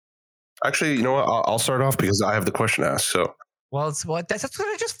Actually, you know what? I'll start off because I have the question asked. So, well, that's what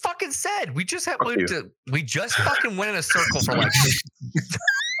I just fucking said. We just fucking went in a circle for like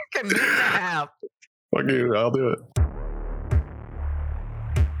a minute and a half. Fuck you, I'll do it.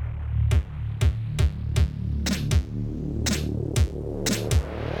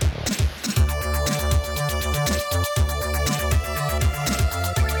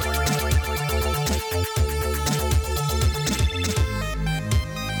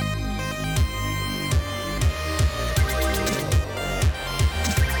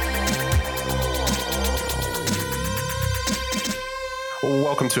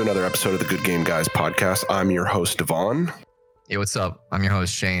 Welcome to another episode of the Good Game Guys podcast. I'm your host, Devon. Hey, what's up? I'm your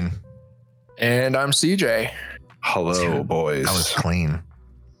host, Shane. And I'm CJ. Hello, boys. That was clean.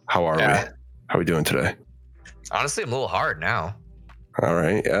 How are we? How are we doing today? Honestly, I'm a little hard now. All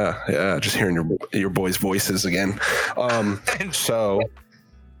right. Yeah. Just hearing your boys' voices again.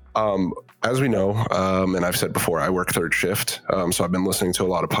 As we know, and I've said before, I work third shift. So I've been listening to a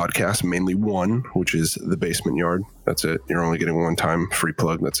lot of podcasts, mainly one, which is The Basement Yard. That's it. You're only getting one time free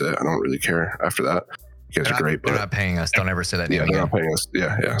plug. That's it. I don't really care after that. You guys are great. They're not paying us. Don't ever say that name again. They're not paying us.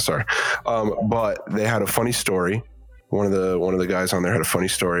 Yeah. Sorry. But they had a funny story. One of the guys on there had a funny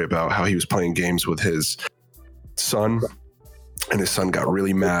story about how he was playing games with his son. And his son got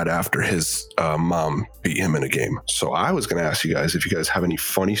really mad after his mom beat him in a game. So I was going to ask you guys if you guys have any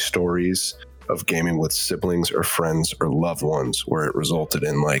funny stories of gaming with siblings or friends or loved ones where it resulted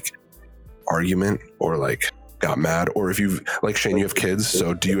in like argument or like got mad, or if you like Shane, you have kids.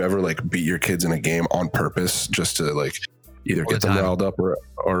 So do you ever like beat your kids in a game on purpose just to like either get them riled up or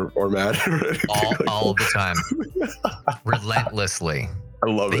mad? all the time, relentlessly. I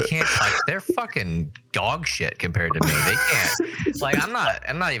love it. They can't, like, they're fucking dog shit compared to me. They can't, like, I'm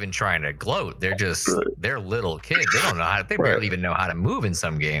not even trying to gloat. They're just, they're little kids. They don't know they barely even know how to move in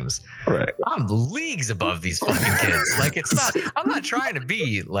some games. Right. I'm leagues above these fucking kids. Like, I'm not trying to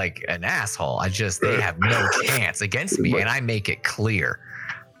be like an asshole. They have no chance against me, and I make it clear.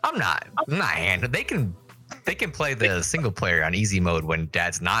 I'm not handed. They can play the single player on easy mode when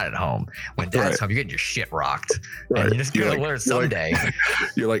dad's not at home. When dad's home, you're getting your shit rocked. Right. And you're just going to learn someday.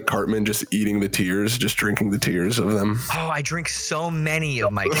 You're like Cartman, just eating the tears, just drinking the tears of them. Oh, I drink so many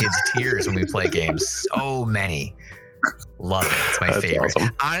of my kids' tears when we play games. So many. Love it. It's my favorite.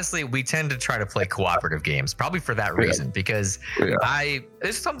 Awesome. Honestly, we tend to try to play cooperative games, probably for that reason, because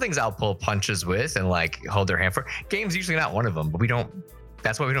there's some things I'll pull punches with and like hold their hand for. Games usually not one of them, but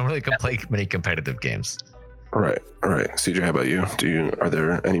that's why we don't really play many competitive games. Right. CJ, how about you? Are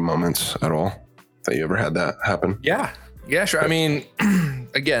there any moments at all that you ever had that happen? Yeah, sure. I mean,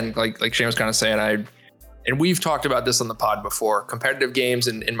 again, like Shane was kind of saying, and we've talked about this on the pod before. Competitive games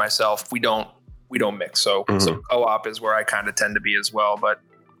and myself, we don't mix. So co-op is where I kind of tend to be as well. But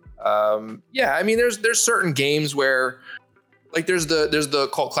I mean, there's certain games where, like, there's the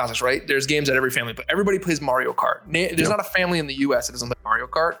cult classics, right? There's games that every family, but everybody plays Mario Kart. There's not a family in the US that doesn't play Mario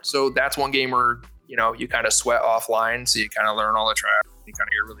Kart. So that's one game where, you know, you kind of sweat offline, so you kind of learn all the tracks. You kind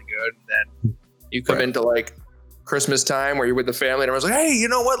of get really good. And then you come into like Christmas time where you're with the family, and everyone's like, "Hey, you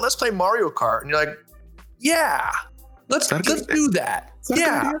know what? Let's play Mario Kart." And you're like, "Yeah, let's do that."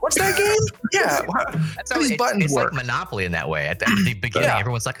 Yeah, what's that game? Yeah, that's how these buttons work. Like Monopoly in that way. At the beginning,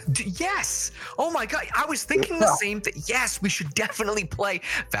 everyone's like, "Yes, oh my god, I was thinking the same thing. Yes, we should definitely play."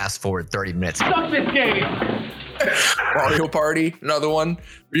 Fast forward 30 minutes. Stop this game. Mario Party, another one.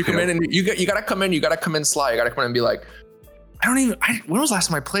 Where you come in and you gotta come in sly. You gotta come in and be like, when was the last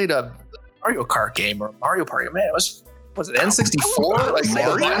time I played a Mario Kart game or Mario Party? Man, was it N64? Like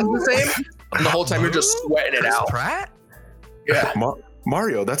Mario the same? And the whole time you're just sweating it out. Pratt? Yeah.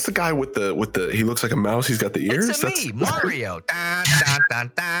 Mario, that's the guy with the he looks like a mouse. He's got the ears. It's me, Mario.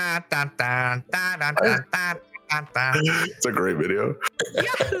 It's a great video.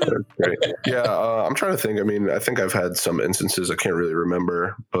 Great. Yeah, I'm trying to think. I mean, I think I've had some instances I can't really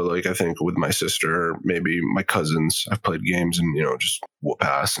remember, but like I think with my sister, maybe my cousins, I've played games and just whoop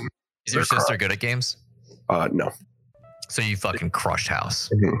ass. And is your sister good at games? No. So you fucking crushed house.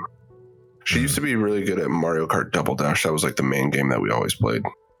 Mm-hmm. She used to be really good at Mario Kart Double Dash. That was like the main game that we always played,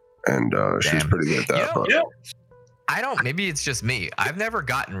 and she was pretty good at that. I don't. Maybe it's just me. I've never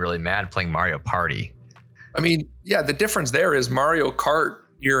gotten really mad playing Mario Party. I mean, the difference there is Mario Kart,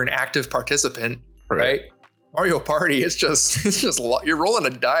 you're an active participant, right? Mario Party, it's just you're rolling a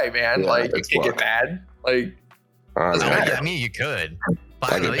die, man. Like you can't get mad. Like, I mean, you could.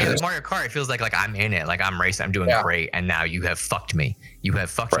 But Mario Kart, it feels like I'm in it. Like I'm racing, I'm doing great, and now you have fucked me. You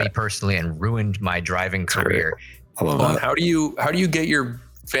have fucked me personally and ruined my driving career. I love that. How do you get your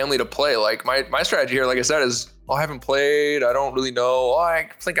family to play? Like my strategy here, like I said, is I haven't played. I don't really know. I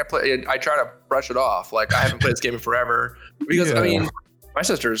think I played. I try to brush it off. Like, I haven't played this game in forever. Because, I mean, my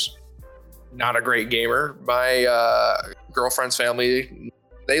sister's not a great gamer. My girlfriend's family,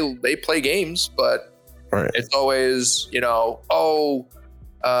 they play games, but it's always, I'll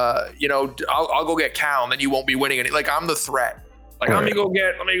go get Cal and then you won't be winning any. Like, I'm the threat. Like, let me go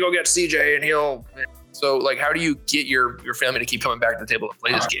get CJ and he'll. So, like, how do you get your family to keep coming back to the table to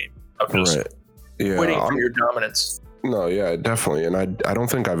play this game? Right. Yeah. Winning for your dominance. No, yeah, definitely. And I don't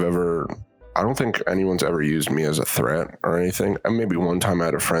think anyone's ever used me as a threat or anything. And maybe one time I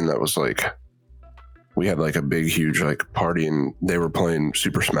had a friend that was like, we had like a big, huge like party and they were playing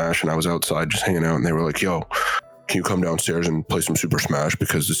Super Smash and I was outside just hanging out and they were like, yo, can you come downstairs and play some Super Smash?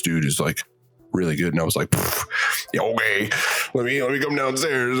 Because this dude is like really good. And I was like, yeah, okay, let me come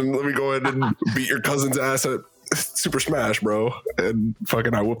downstairs and let me go ahead and beat your cousin's ass at Super Smash, bro. And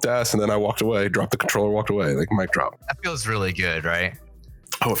fucking I whooped ass and then I walked away, dropped the controller, walked away, like mic drop. That feels really good, right?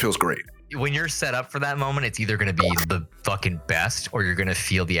 Oh, it feels great. When you're set up for that moment, it's either going to be the fucking best or you're going to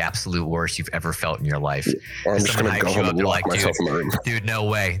feel the absolute worst you've ever felt in your life. Or I'm just going to go home and lock myself in the room. Dude, no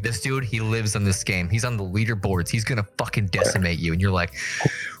way. This dude, he lives on this game. He's on the leaderboards. He's going to fucking decimate you. And you're like,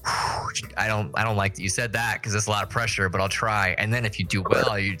 I don't like that you said that because it's a lot of pressure, but I'll try. And then if you do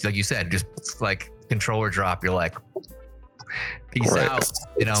well, you, like you said, just like controller drop, you're like, peace out.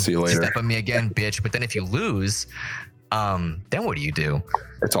 See you later. Step on me again, bitch. But then if you lose, then what do you do?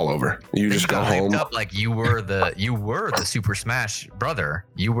 It's all over. You just go home. Up like you were the Super Smash brother.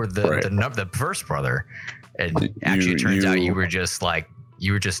 You were the first brother, and actually it turns out you were just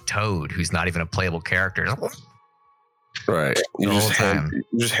Toad, who's not even a playable character. Right. You just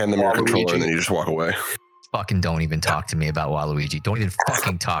hand them your controller and then you just walk away. Fucking don't even talk to me about Waluigi. Don't even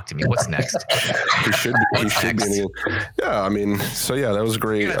fucking talk to me. What's next? He should be. Yeah, I mean, so yeah, that was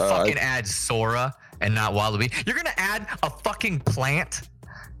great. You're gonna fucking add Sora and not Waluigi. You're gonna add a fucking plant.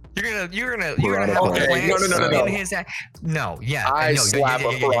 You're gonna have a plant in his. No, yeah. I slap a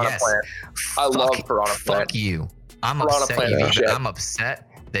piranha plant. I love piranha plant. Fuck you. I'm upset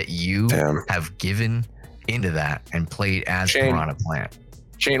that you have given into that and played as piranha plant.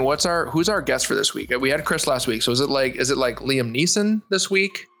 Shane, who's our guest for this week? We had Chris last week, so is it like Liam Neeson this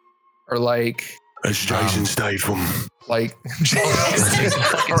week, or like it's Jason Statham, like or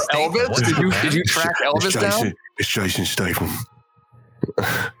Elvis? Did you track Elvis down? It's Jason Statham.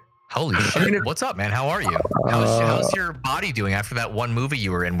 Holy shit! What's up, man? How are you? How's your body doing after that one movie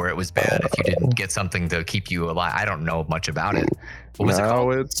you were in where it was bad? If you didn't get something to keep you alive, I don't know much about it. What was it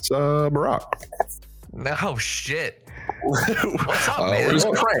called? It's Barack. No shit. What's up, man?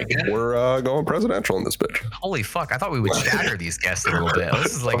 We're going presidential in this bitch. Holy fuck! I thought we would shatter these guests a little bit.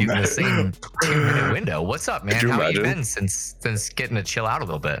 This is like in the same 2-minute window. What's up, man? How have you been since getting to chill out a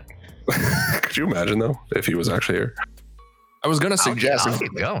little bit? Could you imagine though if he was actually here? I was gonna suggest I'll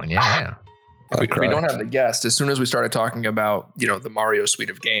keep going. Yeah. We don't have the guest. As soon as we started talking about the Mario suite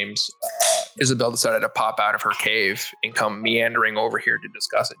of games, Isabel decided to pop out of her cave and come meandering over here to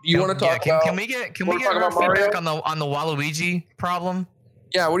discuss it. Do you want to talk about? Can we get our feedback on the Waluigi problem?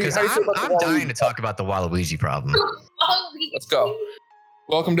 Yeah. What do you? I'm dying to talk about the Waluigi problem. Let's go.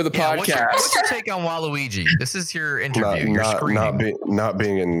 Welcome to the podcast. What's your take on Waluigi? This is your interview. You're screaming. Not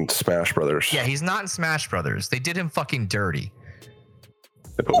being in Smash Brothers. Yeah, he's not in Smash Brothers. They did him fucking dirty.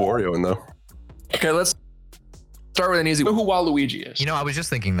 They put Wario in though. Okay, let's start with an easy. Know who Waluigi is? I was just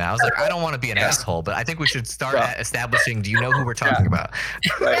thinking that. I was like, I don't want to be an asshole, but I think we should start establishing. Do you know who we're talking about?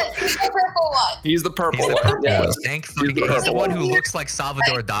 Right. He's the purple one. He's the purple one. Yes. He's the one who looks like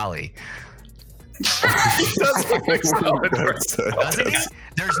Salvador Dali. Doesn't he?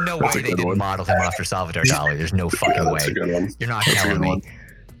 There's no way they didn't model him after Salvador Dali. There's no fucking way. You're not telling me.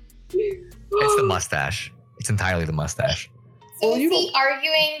 It's the mustache. It's entirely the mustache. So is he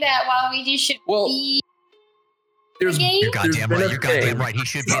arguing that Waluigi should be in the game? You're goddamn right. You're goddamn right. He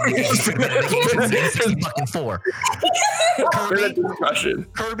should be in the game. He should have been in the game since 64.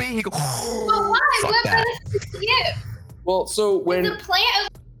 Kirby, he goes, well, why? What benefit does he give? Well, so when the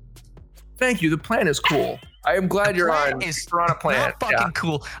plant. Thank you. The plant is cool. I am glad you're on a plant. Not fucking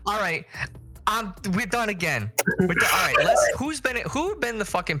cool. All right. We're done again. All right. Who've been the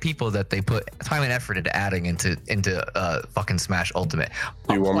fucking people that they put time and effort into adding into fucking Smash Ultimate?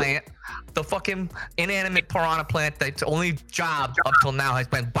 Plant, the fucking inanimate piranha plant that's only job up till now has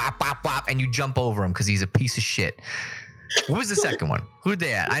been bop bop bop, and you jump over him because he's a piece of shit. What was the second one? Who'd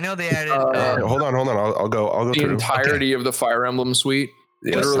they add? I know they added. Hold on. I'll go the through. Entirety of the Fire Emblem suite.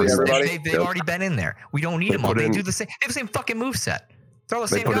 Literally everybody. They've already been in there. We don't need them all. They do the same. They have the same fucking moveset. They're all the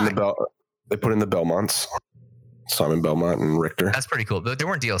same guy. They put in the Belmonts, Simon Belmont and Richter. That's pretty cool. But they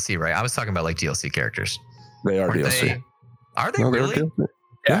weren't DLC, right? I was talking about like DLC characters. They are DLC. Are they really?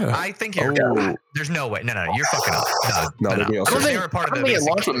 Yeah, I think you're. There's no way. No, you're fucking up. No. I don't think it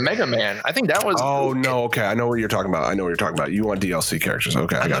launched with Mega Man. I think that was. Oh no, okay. I know what you're talking about. You want DLC characters?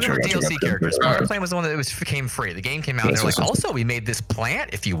 Okay, I got you. DLC characters. Our plan was the one that became free. The game came out, and they're like, also, we made this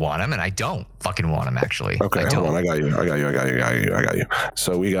plant if you want them, and I don't fucking want them actually. Okay, hold on. I got you.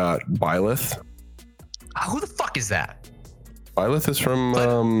 So we got Byleth. Who the fuck is that? Byleth is from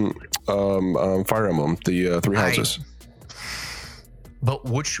Fire Emblem, the Three Houses. But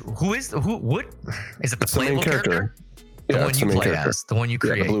what is it? The playable character? Yeah, the one you play as, the one you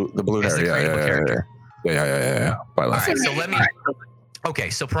create. The blue hair. Yeah. All right, so let me.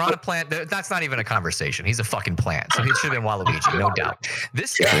 Okay, so Piranha Plant, that's not even a conversation. He's a fucking plant. So he should have been Waluigi, no doubt.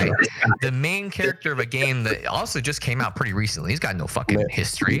 This guy, the main character of a game that also just came out pretty recently. He's got no fucking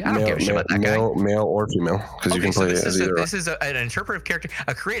history. I don't give a shit about that guy. Male or female, because you can play as either. This is an interpretive character,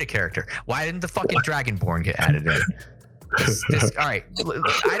 a creative character. Why didn't the fucking Dragonborn get added in? All right,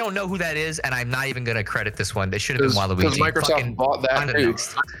 I don't know who that is, and I'm not even going to credit this one. They should have been Waluigi. Because Microsoft bought that. On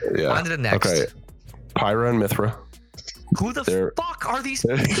to the next. Okay, Pyra and Mithra. Who the fuck are these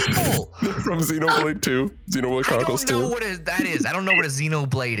people? They're from Xenoblade 2, Xenoblade Chronicles 2. I don't know what that is. I don't know what a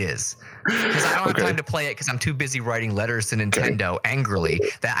Xenoblade is. Because I don't have time to play it because I'm too busy writing letters to Nintendo angrily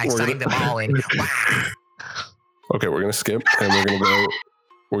that I signed them all in. Okay, we're going to skip, and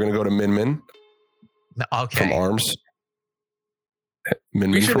we're gonna go to Min Min. Okay. From ARMS.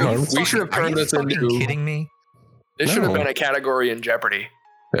 Min Min from ARMS. We should have turned this into. Are you kidding me? This should have been a category in Jeopardy.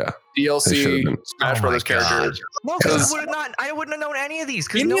 Yeah. DLC, Smash Brothers characters. No, because I wouldn't have known any of these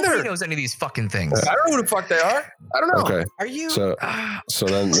because nobody knows any of these fucking things. I don't know who the fuck they are. I don't know. Okay. Are you? So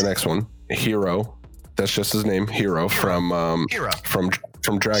then the next one, Hero. That's just his name, Hero from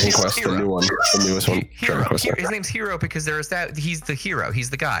Dragon Quest, the new one, the newest one. Hero. His name's Hero because he's the hero. He's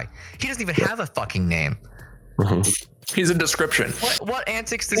the guy. He doesn't even have a fucking name. Mm-hmm. He's a description. What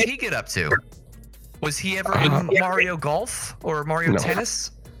antics does he get up to? Was he ever in Mario Golf or Mario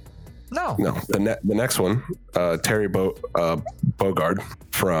Tennis? No. The next one, Terry Bogard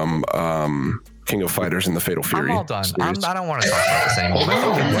from King of Fighters and the Fatal Fury. I'm all done. I don't want to talk about this anymore. The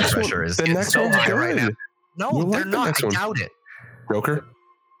blood pressure is so high right now. No, they're not. I doubt it. Joker?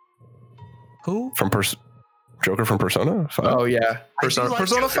 Who? Joker from Persona 5? Oh, yeah. Persona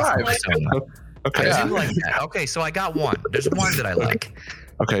 5. Okay. I do like that. Okay, so I got one. There's one that I like.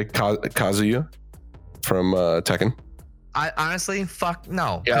 Okay, Kazuya from Tekken. I honestly, fuck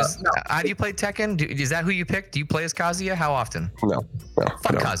no. Yeah. Have you played Tekken? Is that who you picked? Do you play as Kazuya? How often? No.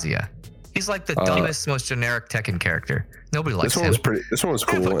 Fuck Kazuya. He's like the dumbest, most generic Tekken character. Nobody likes him. This one was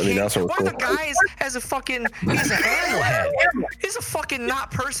cool. One of the guys has a fucking, he's an animal head. He's a fucking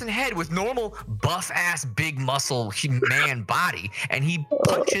not person head with normal buff ass, big muscle man body, and he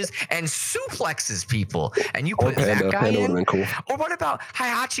punches and suplexes people. And you put that guy in. Cool. Or what about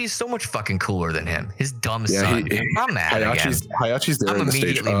Hayachi? Is so much fucking cooler than him. His dumb son. I'm mad again. Hayachi's there. I'm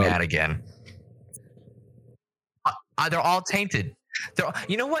immediately mad again. They're all tainted.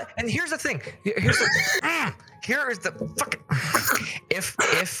 You know what? And here's the thing. Here is the fucking. If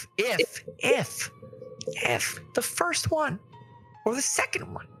the first one or the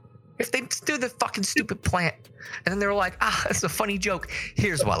second one, if they do the fucking stupid plant, and then they were like, that's a funny joke.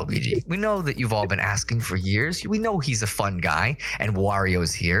 Here's Waluigi. We know that you've all been asking for years. We know he's a fun guy, and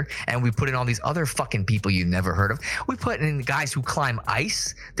Wario's here, and we put in all these other fucking people you never heard of. We put in the guys who climb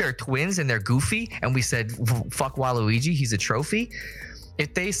ice. They're twins and they're goofy, and we said, fuck Waluigi. He's a trophy.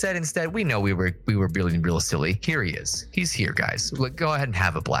 If they said instead, we know we were being real silly. Here he is. He's here, guys. Go ahead and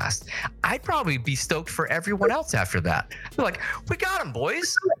have a blast. I'd probably be stoked for everyone else after that. They're like, we got him,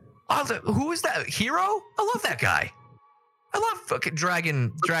 boys. Who is that? Hero? I love that guy. I love fucking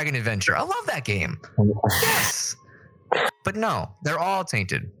Dragon Adventure. I love that game. Yes. But no, they're all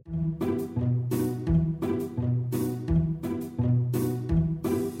tainted.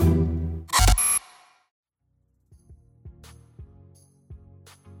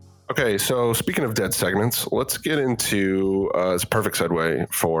 Okay, so speaking of dead segments, let's get into it's a perfect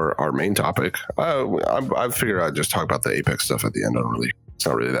segue for our main topic. I figured I'd just talk about the Apex stuff at the end. It's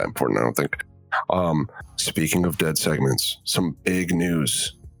not really that important, I don't think. Speaking of dead segments, some big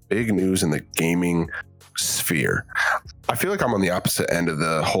news in the gaming sphere. I feel like I'm on the opposite end of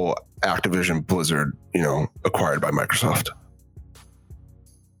the whole Activision-Blizzard, acquired by Microsoft.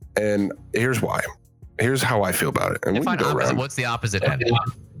 And here's why. Here's how I feel about it. And we can go around. What's the opposite end?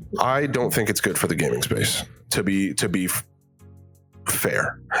 I don't think it's good for the gaming space, to be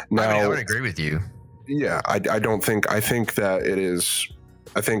fair. Now, I would agree with you. Yeah, I think that it is.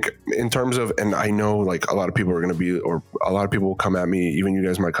 I think in terms of, and I know like a lot of people are going to be, or a lot of people will come at me, even you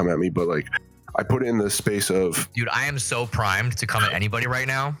guys might come at me, but like I put it in the space of, dude, I am so primed to come at anybody right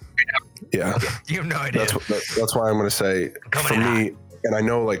now. Yeah, you have no idea. That's why I'm going to say for me, and I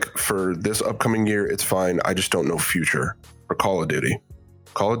know like for this upcoming year, it's fine. I just don't know future for Call of Duty.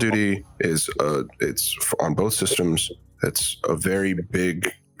 Call of Duty is it's on both systems. It's a very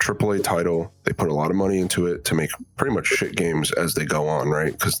big AAA title. They put a lot of money into it to make pretty much shit games as they go on,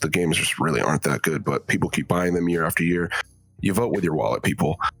 right? Because the games just really aren't that good, but people keep buying them year after year. You vote with your wallet,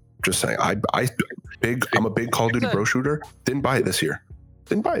 people. Just saying, I'm a big Call of Duty bro shooter. Didn't buy it this year.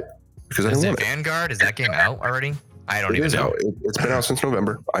 Didn't buy it because I didn't want it. Vanguard, is that game out already? I don't even know. It's been out since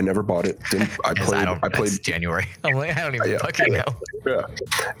November. I never bought it. I played January. I'm like, I don't even fucking know. Yeah.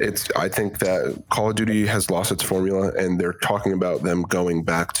 I think that Call of Duty has lost its formula, and they're talking about them going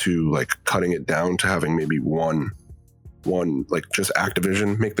back to like cutting it down to having maybe one like just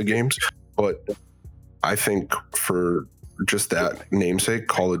Activision make the games. But I think for just that namesake,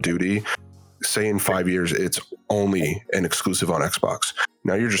 Call of Duty, say in 5 years it's only an exclusive on Xbox.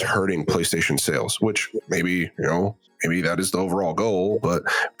 Now you're just hurting PlayStation sales, which maybe that is the overall goal, but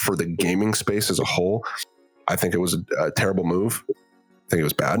for the gaming space as a whole, I think it was a terrible move. I think it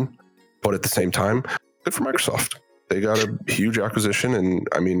was bad, but at the same time, good for Microsoft. They got a huge acquisition, and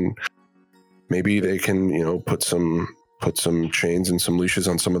I mean, maybe they can put some chains and some leashes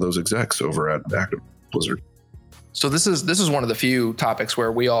on some of those execs over at Activision-Blizzard. So this is one of the few topics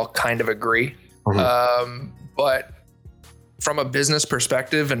where we all kind of agree, but from a business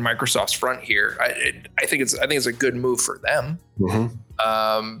perspective and Microsoft's front here, I think it's a good move for them.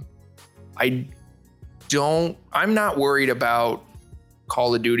 I'm not worried about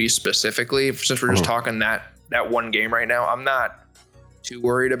Call of Duty specifically, since we're just talking that one game right now. I'm not too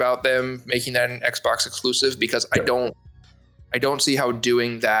worried about them making that an Xbox exclusive because I don't see how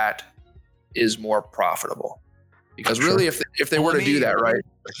doing that is more profitable. Because really, if they were to do that, right?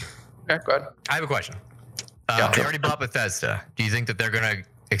 Okay, go ahead. I have a question. They already bought Bethesda. Do you think that they're going to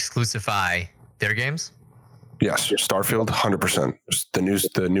exclusify their games? Yes, Starfield, 100%.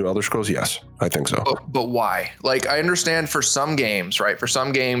 The new Elder Scrolls, yes, I think so. But why? Like, I understand for some games, right? For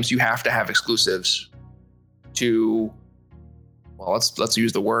some games, you have to have exclusives to, well, let's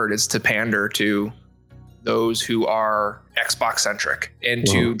use the word, it's to pander to those who are Xbox centric and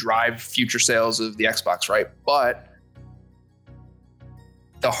to drive future sales of the Xbox, right? But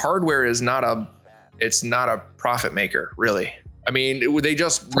the hardware is not a profit maker, really. I mean, they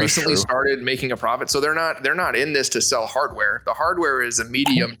just recently started making a profit, so they're not in this to sell hardware. The hardware is a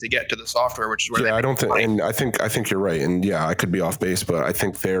medium to get to the software, which is where I think you're right, and yeah, I could be off base, but I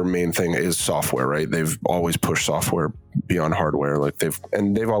think their main thing is software, right? They've always pushed software beyond hardware, like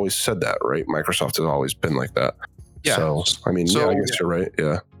they've always said that, right? Microsoft has always been like that. Yeah. So I mean, I guess you're right.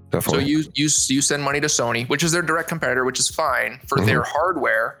 Yeah, definitely. So you send money to Sony, which is their direct competitor, which is fine for their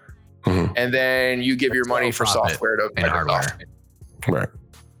hardware. And then you give your money for software to Microsoft. Right.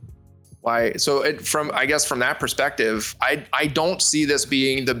 Why? So from that perspective, I don't see this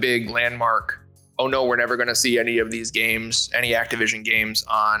being the big landmark. Oh no, we're never going to see any of these games, any Activision games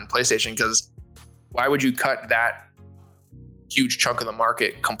on PlayStation, because why would you cut that huge chunk of the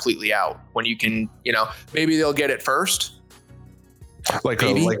market completely out when you can, maybe they'll get it first. Like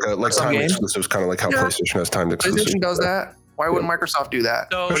time exclusives, kind of like how PlayStation has time exclusives. PlayStation does that. Why wouldn't Microsoft do that?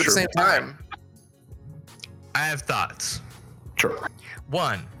 So, but at the same time, I have thoughts. Sure.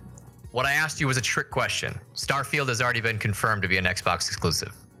 One, what I asked you was a trick question. Starfield has already been confirmed to be an Xbox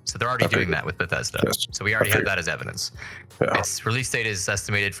exclusive. So they're already doing that with Bethesda. Yes. So we already have that as evidence. Yeah. Its release date is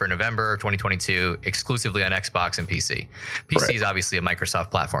estimated for November 2022, exclusively on Xbox and PC. PC is obviously a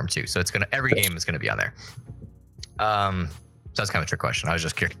Microsoft platform too. So every game is going to be on there. So that's kind of a trick question. I was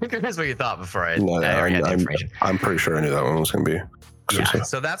just curious what you thought before I had the information. I'm pretty sure I knew that one was going to be. Yeah,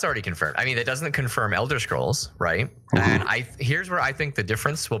 so that's already confirmed. I mean, that doesn't confirm Elder Scrolls, right? And here's where I think the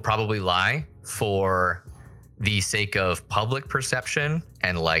difference will probably lie for the sake of public perception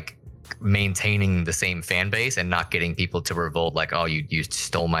and like maintaining the same fan base and not getting people to revolt like, oh, you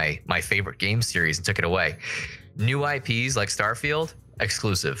stole my favorite game series and took it away. New IPs like Starfield,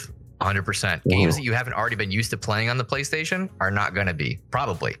 exclusive. 100%. Games that you haven't already been used to playing on the PlayStation are not going to be,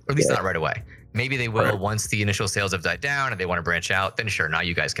 probably, or at least not right away. Maybe they will once the initial sales have died down and they want to branch out, then sure, now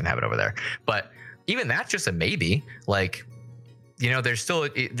you guys can have it over there. But even that's just a maybe. Like, there's still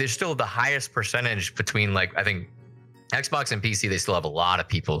the highest percentage between, like, I think Xbox and PC, they still have a lot of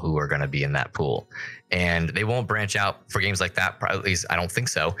people who are going to be in that pool, and they won't branch out for games like that, at least I don't think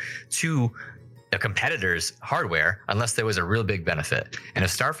so, to the competitor's hardware unless there was a real big benefit. And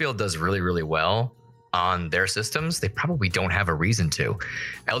if Starfield does really, really well, on their systems, they probably don't have a reason to.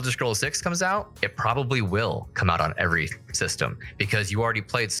 Elder Scrolls 6 comes out, it probably will come out on every system because you already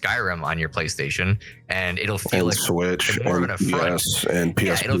played Skyrim on your PlayStation, and it'll feel like Switch more and of an affront. PS and PSP.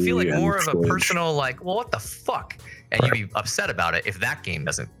 Yeah, it'll feel like more of a Switch. personal, like, well, what the fuck? And you'd be upset about it if that game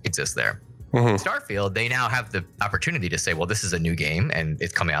doesn't exist there. Starfield, they now have the opportunity to say, well, this is a new game and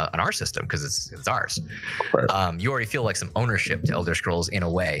it's coming out on our system because it's ours. Right. You already feel like some ownership to Elder Scrolls in a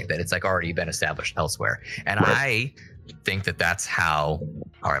way that it's like already been established elsewhere. And I think that that's how,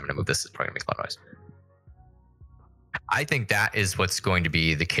 all right, I'm going to move this. It's probably going to make a lot of noise. I think that is what's going to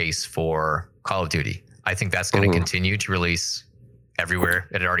be the case for Call of Duty. I think that's going to continue to release everywhere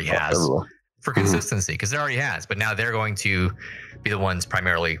that it already has for consistency because it already has. But now they're going to be the ones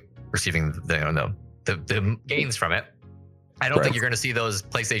primarily receiving the gains from it. I don't think you're going to see those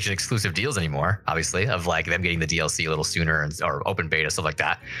PlayStation exclusive deals anymore, obviously, of like them getting the DLC a little sooner or open beta, stuff like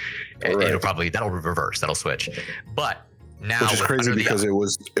that. It'll probably, that'll reverse, that'll switch. But now, which is crazy because it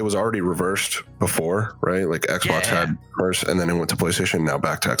was already reversed before, right? Like Xbox had first, and then it went to PlayStation, now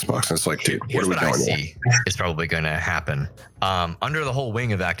back to Xbox. And it's like, dude, here's what are we what doing? I see is probably going to happen. Under the whole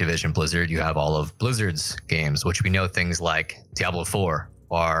wing of Activision-Blizzard, you have all of Blizzard's games, which we know things like Diablo 4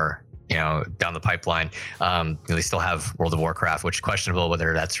 are, down the pipeline. They still have World of Warcraft, which is questionable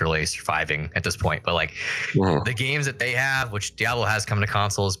whether that's really surviving at this point. But like the games that they have, which Diablo has come to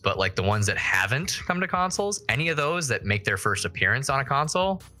consoles, but like the ones that haven't come to consoles, any of those that make their first appearance on a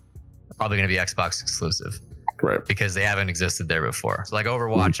console are probably going to be Xbox exclusive. Right. Because they haven't existed there before. So like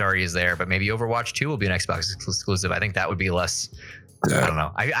Overwatch already is there, but maybe Overwatch 2 will be an Xbox exclusive. I think that would be less, I don't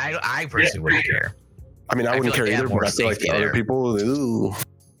know. I personally wouldn't care. I mean, I wouldn't care either, but I feel like the other people, ooh.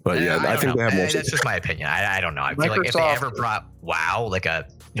 But I think they have more. That's just my opinion. I don't know. I feel like if they ever brought WoW, like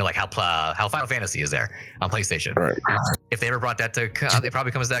like how Final Fantasy is there on PlayStation. Right. If they ever brought that to, it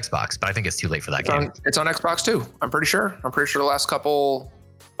probably comes to Xbox. But I think it's too late for that game. It's on Xbox too. I'm pretty sure. The last couple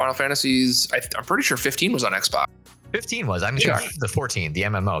Final Fantasies. I'm pretty sure 15 was on Xbox. 15 was. I'm sure the 14, the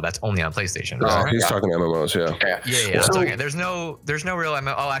MMO. That's only on PlayStation. Oh, he's talking MMOs. Yeah. So, there's no real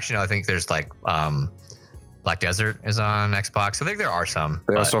MMO. Oh, actually, no. I think there's like Black Desert is on Xbox. I think there are some.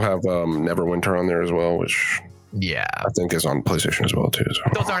 They also have Neverwinter on there as well, which I think is on PlayStation as well too. So.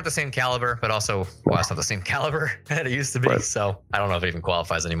 Those aren't the same caliber, but also it's not the same caliber that it used to be. Right. So I don't know if it even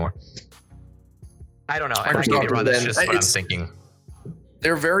qualifies anymore. I don't know. I get it wrong. That's just what I'm thinking.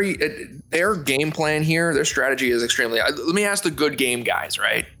 They're their game plan here, their strategy is extremely. Let me ask the good game guys,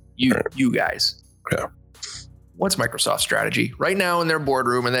 right? You guys. Yeah. What's Microsoft's strategy right now in their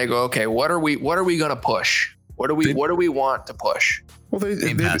boardroom? And they go, okay, what are we going to push? What do we want to push? Well, it's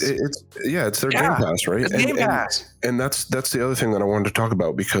their Game Pass, right? It's Game Pass. And that's the other thing that I wanted to talk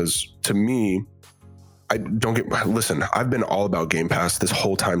about, because to me, listen, I've been all about Game Pass this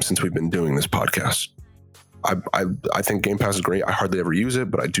whole time since we've been doing this podcast. I think Game Pass is great. I hardly ever use it,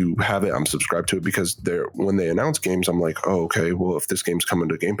 but I do have it. I'm subscribed to it because when they announce games, I'm like, oh, okay, well, if this game's coming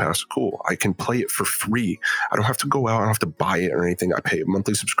to Game Pass, cool. I can play it for free. I don't have to go out. I don't have to buy it or anything. I pay a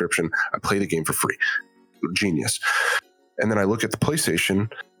monthly subscription. I play the game for free. Genius. And then I look at the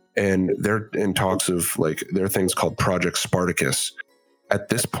PlayStation, and they're in talks of like there are things called Project Spartacus. At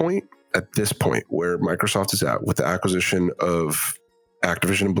this point where Microsoft is at with the acquisition of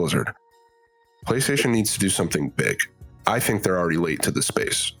Activision and Blizzard, PlayStation needs to do something big. I think they're already late to the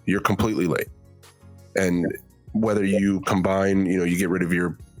space. You're completely late. And whether you combine, you get rid of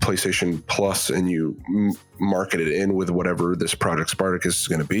your PlayStation Plus and you market it in with whatever this Project Spartacus is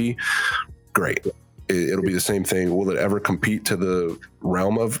going to be, great. It'll be the same thing. Will it ever compete to the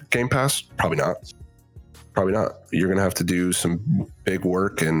realm of Game Pass? Probably not. You're going to have to do some big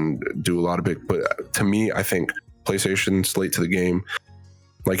work and do a lot of but to me, I think PlayStation's late to the game.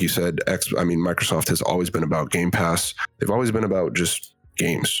 Like you said, Microsoft has always been about Game Pass. They've always been about just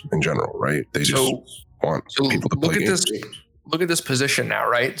games in general, right? They just want people to play games. Look at this position now,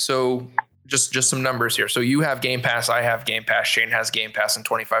 right? So just some numbers here. So you have Game Pass, I have Game Pass, Shane has Game Pass, and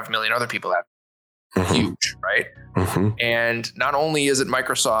 25 million other people have. Huge, right? And not only is it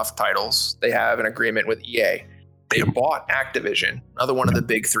Microsoft titles, they have an agreement with EA. They bought Activision, another one of the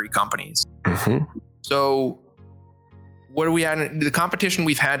big three companies. So what are we at? The competition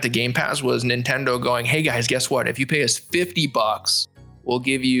we've had to Game Pass was Nintendo going, hey guys, guess what? If you pay us $50, we'll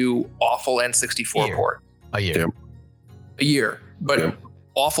give you awful N64 port. A year. But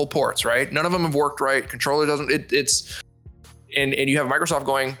awful ports, right? None of them have worked right. Controller doesn't, and you have Microsoft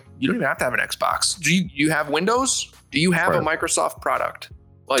going, you don't even have to have an Xbox. Do you have Windows? Do you have a Microsoft product?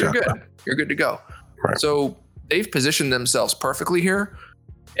 Well, you're good. You're good to go. Right. So they've positioned themselves perfectly here.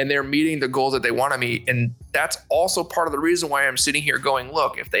 and they're meeting the goals that they want to meet. And that's also part of the reason why I'm sitting here going,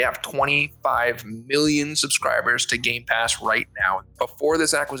 look, if they have 25 million subscribers to Game Pass right now, before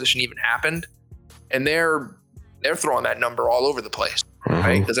this acquisition even happened, and they're throwing that number all over the place,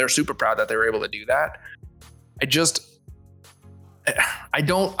 right? Because they're super proud that they were able to do that. I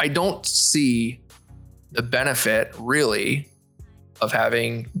don't see the benefit really of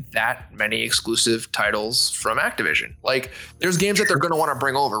having that many exclusive titles from Activision. Like, there's games that they're going to want to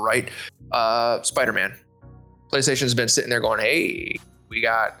bring over, right? Spider-Man. PlayStation's been sitting there going, hey, we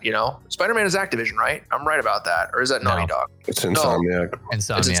got, Spider-Man is Activision, right? I'm right about that. Or is that Naughty Dog? It's Insomniac.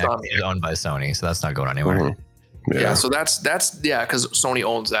 Insomniac is owned by Sony, so that's not going anywhere. Yeah, so that's because Sony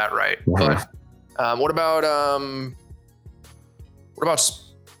owns that, right? But what about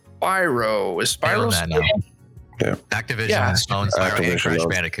Spyro? Is Spyro that now? Yeah. Activision owns Spyro and Crash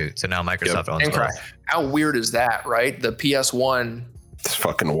Bandicoot, so now Microsoft owns both. How weird is that, right? The PS1. It's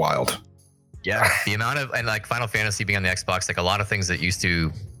fucking wild. Yeah, the amount of, and like Final Fantasy being on the Xbox, like a lot of things that used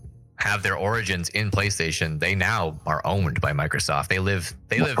to have their origins in PlayStation, they now are owned by Microsoft. They live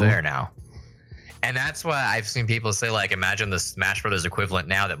there now. And that's why I've seen people say, like, imagine the Smash Brothers equivalent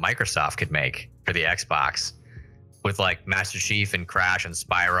now that Microsoft could make for the Xbox with like Master Chief and Crash and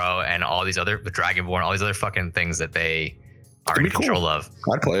Spyro and all these other, with Dragonborn, all these other fucking things that they are in control of.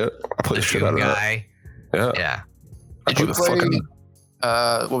 I'd play it. I play the shit out of that. Yeah. Did you play,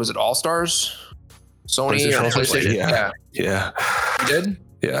 what was it, All-Stars? Sony or PlayStation? Yeah. You did?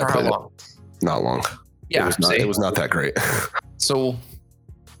 Yeah. For how long? Not long. Yeah. It was not that great. So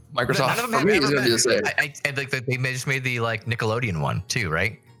Microsoft, for me, is going to be the same. I like they just made the like Nickelodeon one too,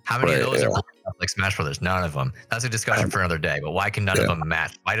 right? How many of those are like Smash Brothers? None of them. That's a discussion for another day. But why can none of them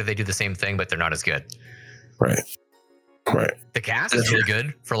match? Why do they do the same thing but they're not as good? Right. The cast is really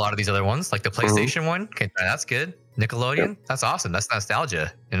good for a lot of these other ones, like the PlayStation one. Okay, that's good. Nickelodeon, that's awesome. That's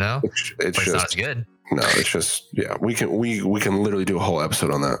nostalgia, It's just not as good. No, it's just we can literally do a whole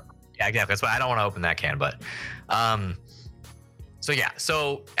episode on that. Yeah, exactly. That's why I don't want to open that can, but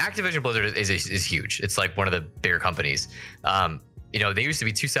so Activision-Blizzard is huge. It's like one of the bigger companies. They used to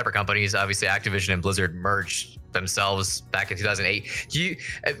be two separate companies. Obviously, Activision and Blizzard merged themselves back in 2008.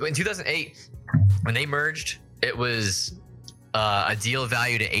 In 2008, when they merged, it was a deal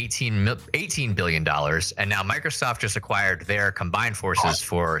valued at $18 billion. And now Microsoft just acquired their combined forces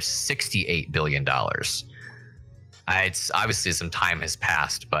for $68 billion. It's obviously some time has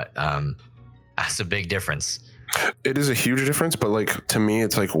passed, but that's a big difference. It is a huge difference, but like to me,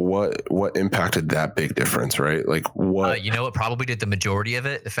 it's like what impacted that big difference, right? Like what? What probably did the majority of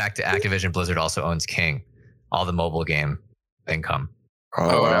it? The fact that Activision Blizzard also owns King, all the mobile game income.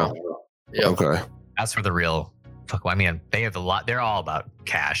 Oh wow. Yeah. Okay. That's for the real. I mean, they have a lot. They're all about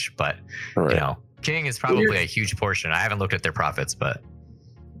cash, but King is probably a huge portion. I haven't looked at their profits, but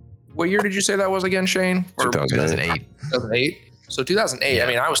what year did you say that was again, Shane? 2008. 2008. So 2008. Yeah. I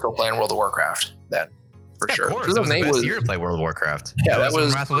mean, I was still playing World of Warcraft then. For sure. Of course, 2008 was the year to play World of Warcraft. Yeah, that was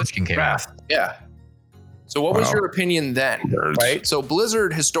when Wrath of Lich King came out. Yeah. So what was your opinion then? Nerds. Right. So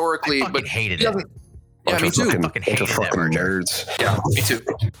Blizzard historically, but hated it. Yeah, me too. I fucking hated that merger. Yeah, me too.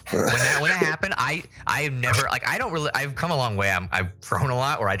 When that happened, I've never I've come a long way. I've grown a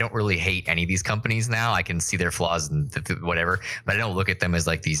lot where I don't really hate any of these companies now. I can see their flaws and whatever, but I don't look at them as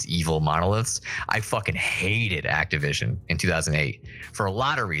like these evil monoliths. I fucking hated Activision in 2008 for a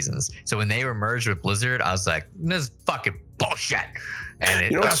lot of reasons. So when they were merged with Blizzard, I was like, this is fucking bullshit. And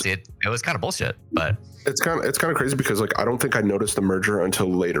it was kind of bullshit, but it's kind of crazy because like I don't think I noticed the merger until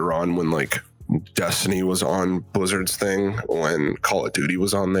later on when like Destiny was on Blizzard's thing, when Call of Duty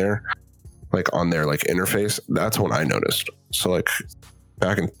was on there, like on their like interface. That's when I noticed. So like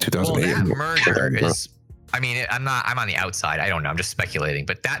back in 2008. Well, that merger is, I'm on the outside. I don't know. I'm just speculating.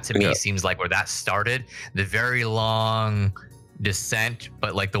 But that to me seems like where that started, the very long descent,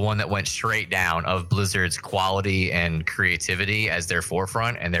 but like the one that went straight down of Blizzard's quality and creativity as their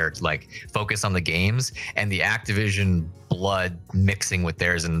forefront and their like focus on the games, and the Activision blood mixing with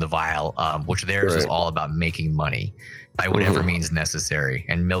theirs in the vial, which theirs is all about making money by whatever means necessary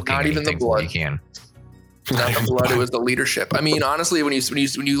and milking anything you can. Not the blood, it was the leadership. I mean, honestly, when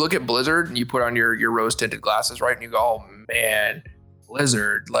you look at Blizzard and you put on your rose tinted glasses, right, and you go, oh man,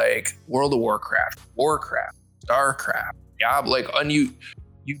 Blizzard, like World of Warcraft, Starcraft, Diablo, like, and you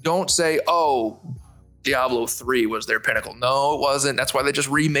don't say, oh, Diablo 3 was their pinnacle. No, it wasn't. That's why they just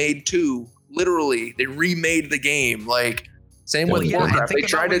remade 2. Literally, they remade the game. Like, same with Warcraft. They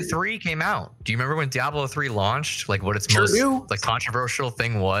tried when 3 came out. Do you remember when Diablo 3 launched? Like, what its like controversial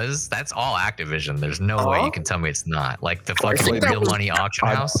thing was? That's all Activision. There's no way you can tell me it's not. Like the fucking real money auction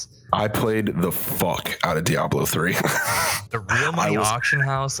house. I played the fuck out of Diablo 3. The real money auction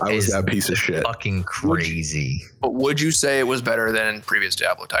house I was is that piece of shit. Fucking crazy. But would you say it was better than previous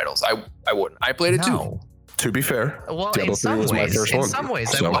Diablo titles? I wouldn't. I played it too. To be fair, well, Diablo 3 was my first one. In some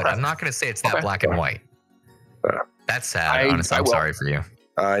ways, I would. I'm not going to say it's that black and white. That's sad. Honestly, I'm sorry for you.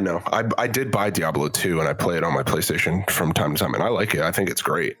 I know. I did buy Diablo 2 and I play it on my PlayStation from time to time, and I like it. I think it's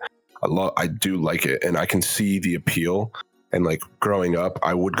great. I do like it, and I can see the appeal. And like growing up,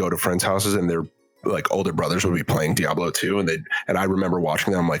 I would go to friends' houses, and their like older brothers would be playing Diablo 2, and I remember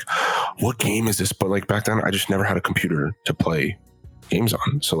watching them. I'm like, what game is this? But like back then, I just never had a computer to play games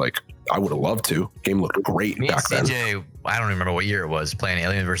on, so like I would have loved to. Game looked great back then. CJ, I don't remember what year it was, playing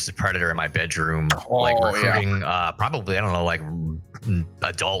Alien versus Predator in my bedroom, like recruiting probably, I don't know, like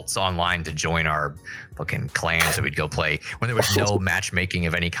adults online to join our fucking clans that we'd go play when there was no matchmaking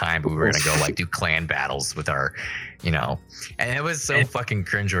of any kind, but we were gonna go like do clan battles with our, and it was so fucking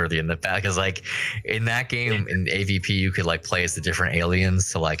cringeworthy in the fact, because like in that game in AVP you could like play as the different aliens,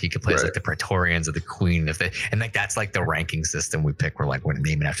 so like you could play as like the Praetorians or the Queen, and like that's like the ranking system we pick. We're like, we're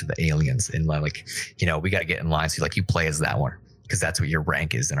naming after the aliens, and like we got to get in line, so like you play as that one because that's what your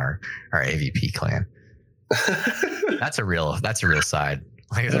rank is in our AVP clan. That's a real side.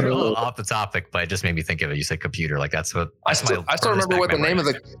 Like, it's a little off the topic, but it just made me think of it. You said computer, like I still remember what the name of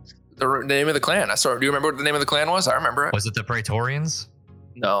the clan. Do you remember what the name of the clan was? I remember it. Was it the Praetorians?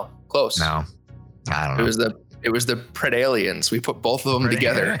 No, close. No, I don't know. It was the Predalians. We put both of them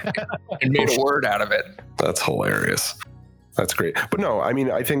together and made a word out of it. That's hilarious. That's great. But no, I mean,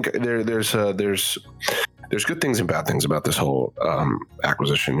 I think there's good things and bad things about this whole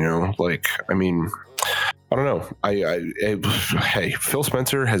acquisition. Like, I mean, I don't know. Hey, Phil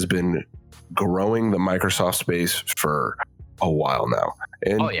Spencer has been growing the Microsoft space for a while now,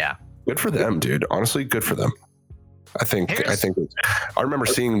 and good for them, dude. Honestly, good for them. I think I remember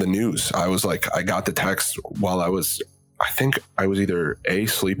seeing the news. I was like, I got the text while I think I was either A,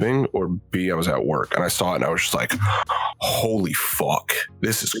 sleeping, or B, I was at work, and I saw it and I was just like, holy fuck,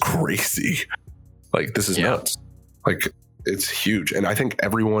 this is crazy. Like, this is nuts. Like, it's huge. And I think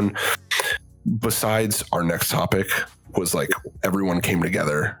everyone, besides our next topic, was like, everyone came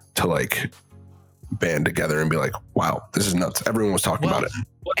together to like band together and be like, wow, this is nuts. Everyone was talking about it.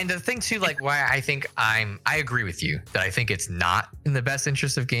 And the thing too, like why I think I agree with you that I think it's not in the best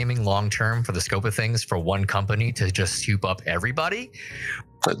interest of gaming long term for the scope of things for one company to just scoop up everybody.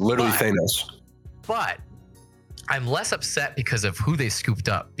 Like literally Thanos. But I'm less upset because of who they scooped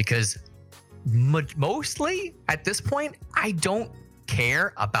up, because mostly at this point, I don't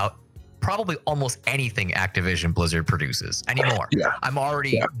care about probably almost anything Activision-Blizzard produces anymore. I'm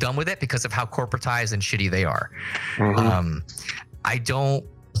already done with it because of how corporatized and shitty they are. I don't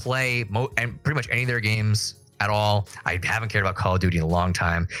play and pretty much any of their games at all. I haven't cared about Call of Duty in a long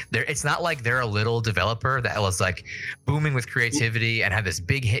time. It's not like they're a little developer that was like booming with creativity and had this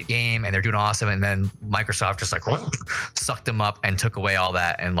big hit game and they're doing awesome, and then Microsoft just like sucked them up and took away all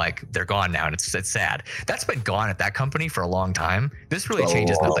that, and like they're gone now, and it's sad. That's been gone at that company for a long time. This really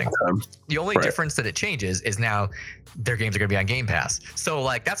changes nothing. The only difference that it changes is now their games are going to be on Game Pass. So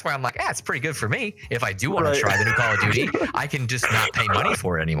like that's why I'm like, it's pretty good for me. If I do want to try the new Call of Duty, I can just not pay money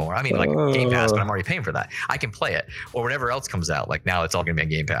for it anymore. I mean, like Game Pass, but I'm already paying for that. I can play it, or whatever else comes out. Like now it's all going to be on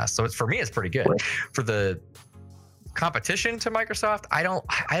Game Pass. So for me, it's pretty good. For the competition to Microsoft, I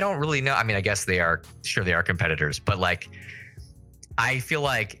don't really know. I mean, I guess they are competitors, but like I feel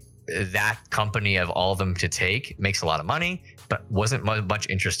like that company of all of them to take makes a lot of money, but wasn't much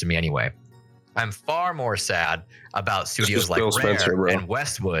interest to me anyway. I'm far more sad about studios like Rare Spencer, and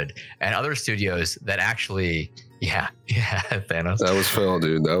Westwood and other studios that actually, Thanos. That was Phil,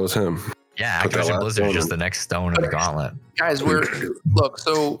 dude. That was him. Yeah, Activision-Blizzard is just the next stone in the gauntlet. Guys, so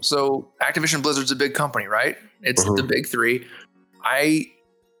Activision-Blizzard's a big company, right? It's the big three.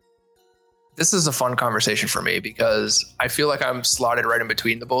 This is a fun conversation for me because I feel like I'm slotted right in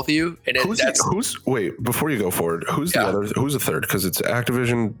between the both of you. And wait, before you go forward, who's the other? Who's the third? Because it's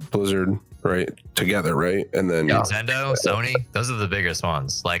Activision, Blizzard, right? Together, right? And then Nintendo, Sony, those are the biggest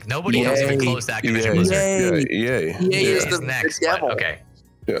ones. Like nobody else even close to Activision Blizzard. EA is the next. devil. Okay.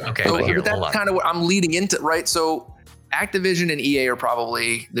 Okay, so, but here, that's kind of what I'm leading into, right? So Activision and EA are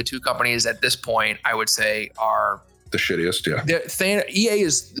probably the two companies at this point, I would say, are the shittiest.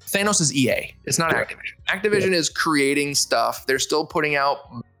 Thanos is EA. It's not Activision. Activision is creating stuff. They're still putting out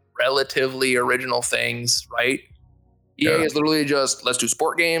relatively original things, right? EA is literally just, let's do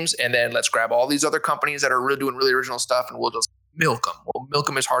sport games, and then let's grab all these other companies that are really doing really original stuff, and we'll just milk them. We'll milk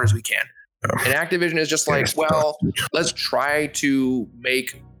them as hard as we can. And Activision is just like, well, let's try to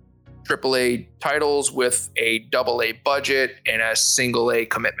make AAA titles with a AA budget and a single A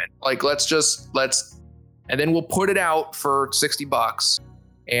commitment. Like and then we'll put it out for $60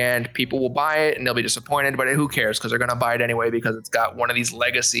 and people will buy it and they'll be disappointed, but who cares? Because they're going to buy it anyway because it's got one of these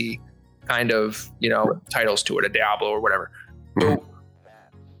legacy kind of, titles to it, a Diablo or whatever. So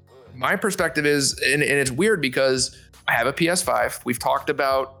my perspective is, and it's weird because I have a PS5. We've talked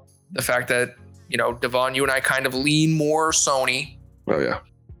about the fact that, Devon, you and I kind of lean more Sony. Oh yeah.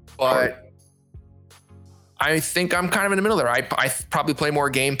 But I think I'm kind of in the middle there. I probably play more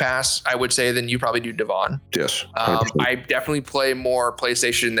Game Pass, I would say, than you probably do, Devon. Yes. I definitely play more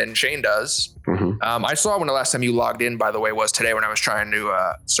PlayStation than Shane does. Mm-hmm. I saw when the last time you logged in, by the way, was today when I was trying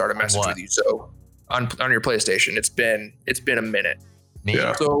to start a message with you. So on your PlayStation, it's been a minute. Me?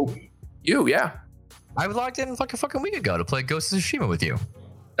 Yeah. So yeah. I logged in like a fucking week ago to play Ghost of Tsushima with you.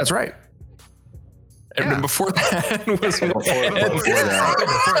 That's right. And Yeah. then before that was Before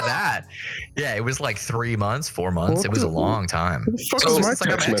that, yeah, it was like 3 months, 4 months. It was a long time. Who the fuck was my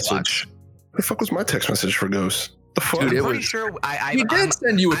text message? Who the fuck was my text message for Ghost? The fuck? Dude, I'm pretty sure we did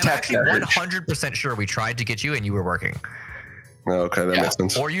send you a I'm text actually message. 100% sure we tried to get you and you were working. Oh, okay, that makes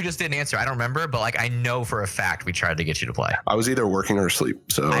sense. Or you just didn't answer. I don't remember, but like I know for a fact we tried to get you to play. I was either working or asleep,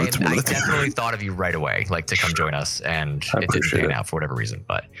 so I it's one of the two. definitely thought of you right away, like to come join us, and I it didn't appreciate pan it. out for whatever reason.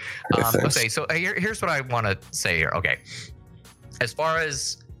 But Yeah, thanks. okay, so here's what I want to say here. Okay, as far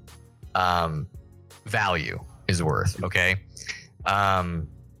as value is worth, okay,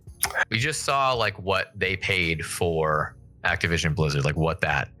 we just saw like what they paid for Activision-Blizzard, like what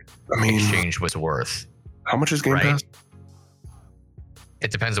that exchange was worth. How much is Game Right. Pass? It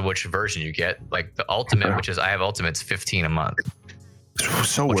depends on which version you get. Like the Ultimate, which is I have Ultimate's $15 a month,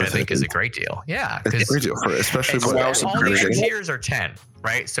 So which worth I think it. is a great deal. Yeah, It's a because great deal for especially it's what all the other version. tiers are 10,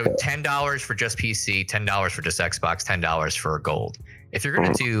 right? So $10 for just PC, $10 for just Xbox, $10 for Gold. If you're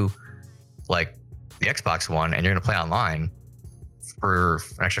gonna do like the Xbox one and you're gonna play online for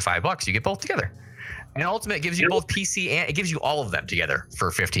an extra $5, you get both together. And Ultimate gives you both PC and it gives you all of them together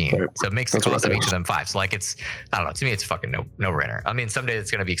for 15. Right. So it makes That's the what cost I of think. each of them 5. So like it's, I don't know, to me it's fucking no brainer. I mean, someday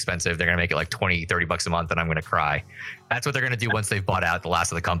it's going to be expensive. They're going to make it like $20-$30 a month and I'm going to cry. That's what they're going to do once they've bought out the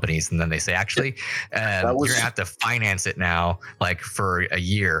last of the companies. And then they say, actually, you're going to have to finance it now, like for a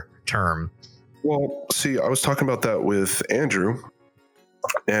year term. Well, see, I was talking about that with Andrew,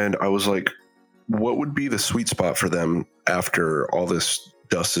 and I was like, what would be the sweet spot for them after all this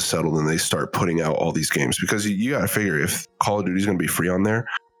dust is settled and they start putting out all these games? Because you got to figure if Call of Duty is going to be free on there,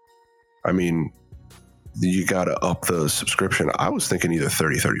 I mean, you got to up the subscription. I was thinking either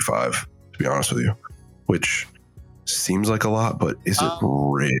 30, 35, to be honest with you, which seems like a lot, but is it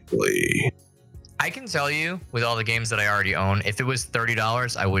really? I can tell you with all the games that I already own, if it was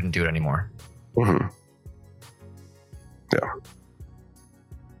 $30, I wouldn't do it anymore. Mm-hmm. Yeah.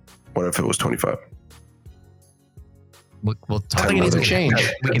 What if it was 25? We'll talk. I think it needs to change.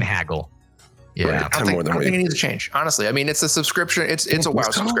 We can haggle. Yeah. Right. I don't think it needs to change. Honestly, I mean, it's a subscription. It's a WoW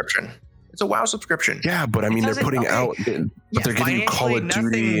subscription. It's a WoW subscription. Yeah, but I mean, they're putting out, but they're giving you Call of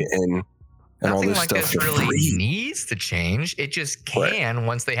Duty and all Nothing this like stuff this for really free. needs to change. It just can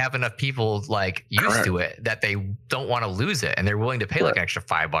once they have enough people like used to it that they don't want to lose it and they're willing to pay like an extra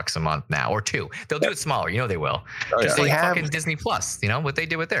 $5 a month now or $2. They'll do it smaller. You know they will. Oh, Just yeah. like They have- fucking Disney Plus. You know what they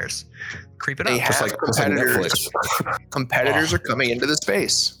did with theirs. Creep it They up. have like competitors. Competitors are coming into the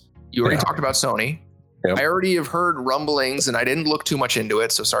space. You already talked about Sony. Yep. I already have heard rumblings, and I didn't look too much into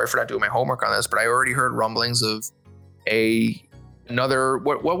it, so sorry for not doing my homework on this. But I already heard rumblings of another.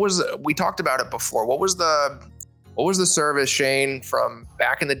 What was we talked about it before? What was the service, Shane, from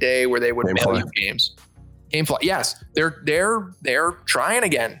back in the day where they would mail you games? GameFly. Yes, they're trying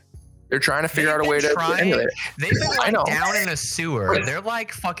again. They're trying to figure out a way to emulate it. They've been I like know. down in a sewer. They're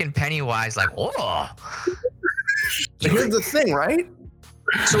like fucking Pennywise, like, oh. But here's the thing, right?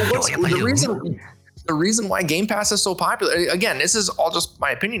 So what's the reason why Game Pass is so popular? Again, this is all just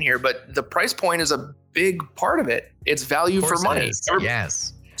my opinion here, but the price point is a big part of it. It's value for money.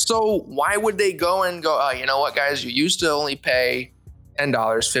 Yes. So why would they go, oh, you know what, guys? You used to only pay $10,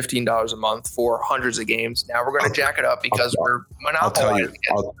 $15 a month for hundreds of games. Now we're going to jack it up because we're monopolizing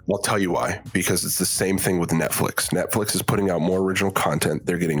it. I'll tell you why. Because it's the same thing with Netflix. Netflix is putting out more original content.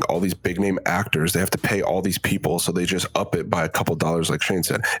 They're getting all these big name actors. They have to pay all these people, so they just up it by a couple dollars, like Shane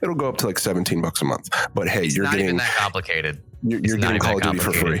said. It'll go up to like $17 a month. But hey, It's you're not getting even that complicated. You're getting Call of Duty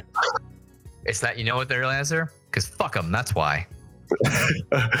for free. It's that, you know what the real answer? Because fuck them. That's why.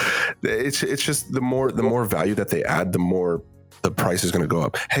 It's just the more value that they add, the more the price is going to go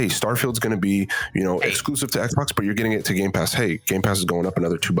up. Hey, Starfield's going to be, exclusive to Xbox, but you're getting it to Game Pass. Hey, Game Pass is going up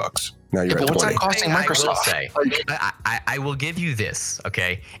another $2. Now you're at 20. What's that costing Microsoft? I will give you this,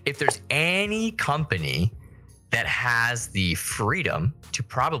 okay? If there's any company that has the freedom to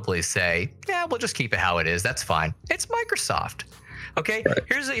probably say, yeah, we'll just keep it how it is, that's fine, it's Microsoft. Okay, right.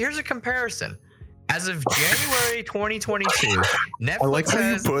 Here's a comparison. As of January 2022, Netflix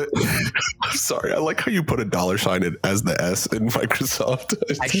I like how you put a $sign as the S in Microsoft.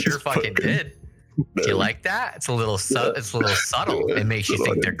 I sure fucking did. Do you like that? It's a little subtle. It makes you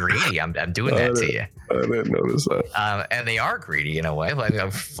think they're greedy. I'm doing that to you. I didn't notice that. And they are greedy in a way. Like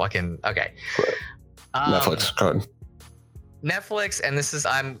I'm fucking okay. Netflix, go ahead. Netflix, and this is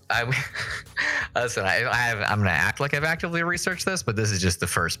listen. I'm gonna act like I've actively researched this, but this is just the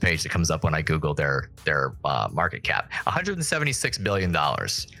first page that comes up when I Google their market cap. $176 billion,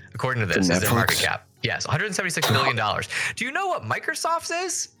 according to this, is their market cap. Yes, $176 billion. Do you know what Microsoft's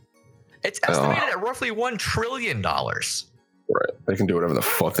is? It's estimated at roughly $1 trillion. Right, they can do whatever the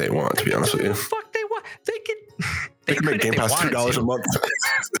fuck they want. To be honest with you, fuck they want. They can make Game Pass $2 a month.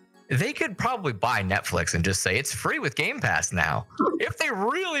 They could probably buy Netflix and just say it's free with Game Pass now, if they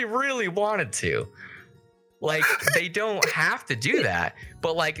really, really wanted to. Like, they don't have to do that,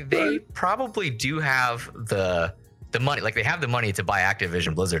 but like they probably do have the money. Like, they have the money to buy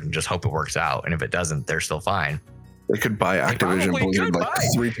Activision-Blizzard and just hope it works out. And if it doesn't, they're still fine. They could buy Activision-Blizzard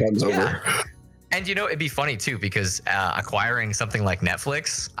like 3 times over. And it'd be funny too, because acquiring something like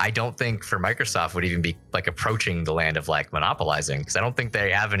Netflix, I don't think for Microsoft would even be like approaching the land of like monopolizing, because I don't think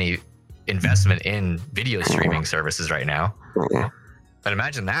they have any investment in video streaming services right now. But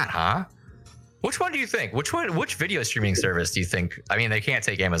imagine that, huh? Which one do you think? Which video streaming service do you think? I mean, they can't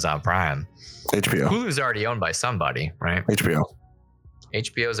take Amazon Prime. HBO. Hulu's already owned by somebody, right? HBO.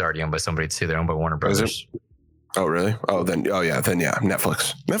 HBO's already owned by somebody too. They're owned by Warner Brothers. Oh, really? Then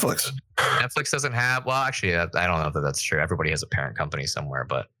Netflix. Netflix doesn't have, well, actually, I don't know that that's true. Everybody has a parent company somewhere,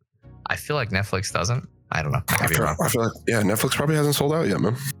 but I feel like Netflix doesn't. I don't know. I feel like, Netflix probably hasn't sold out yet,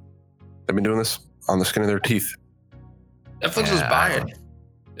 man. They've been doing this on the skin of their teeth. Netflix is buying.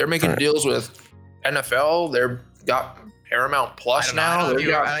 They're making deals with NFL. They've got Paramount Plus now. I don't know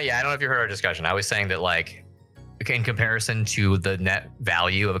if you heard our discussion. I was saying that, like, in comparison to the net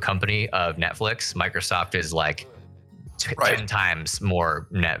value of a company of Netflix, Microsoft is like 10 times more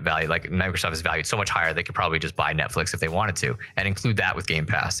net value. Like, Microsoft is valued so much higher, they could probably just buy Netflix if they wanted to and include that with Game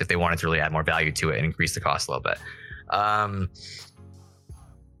Pass if they wanted to really add more value to it and increase the cost a little bit. I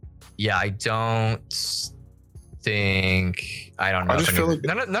don't think, I don't know.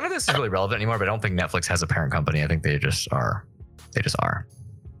 None of this is really relevant anymore, but I don't think Netflix has a parent company. I think they just are.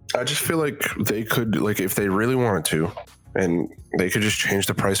 I just feel like they could, like, if they really wanted to, and they could just change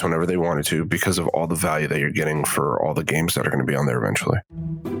the price whenever they wanted to because of all the value that you're getting for all the games that are going to be on there eventually.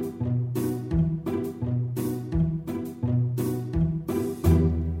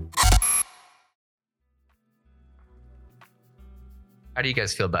 How do you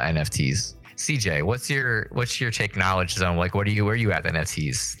guys feel about NFTs? CJ, what's your take knowledge zone? Like, where are you at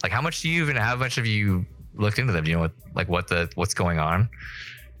NFTs? Like, how much have you looked into them? Do you know what's going on?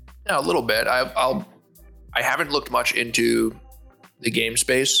 Yeah, a little bit. I haven't looked much into the game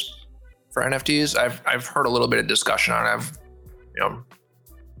space for NFTs. I've heard a little bit of discussion on it. I've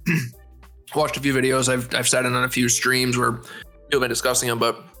watched a few videos. I've sat in on a few streams where people have been discussing them,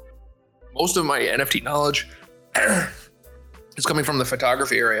 but most of my NFT knowledge is coming from the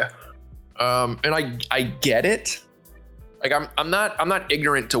photography area. And I get it. Like, I'm not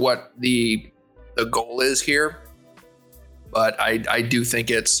ignorant to what the goal is here. But I do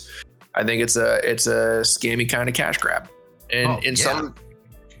think it's a scammy kind of cash grab, and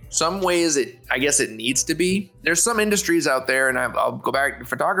some ways I guess it needs to be. There's some industries out there, and I'll go back.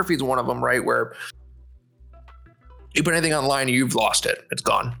 Photography is one of them, right? Where you put anything online, you've lost it. It's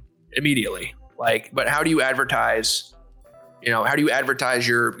gone immediately. Like, but how do you advertise? How do you advertise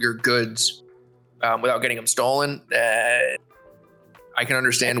your goods without getting them stolen? I can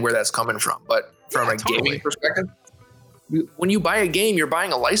understand where that's coming from, but from a gaming perspective. When you buy a game, you're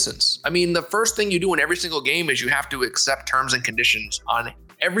buying a license. I mean, the first thing you do in every single game is you have to accept terms and conditions on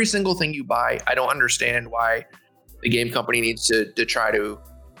every single thing you buy. I don't understand why the game company needs to try to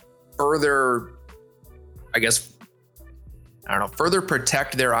further, further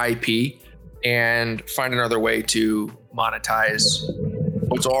protect their IP and find another way to monetize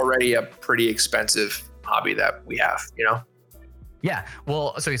what's already a pretty expensive hobby that we have, Yeah,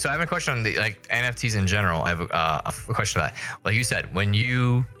 well, so I have a question on the NFTs in general. I have a question to that. Like you said, when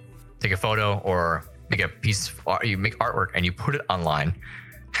you take a photo or make a piece, you make artwork and you put it online,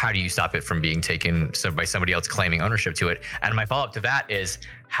 how do you stop it from being taken by somebody else claiming ownership to it? And my follow-up to that is,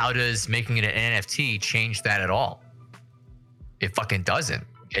 how does making it an NFT change that at all? It fucking doesn't.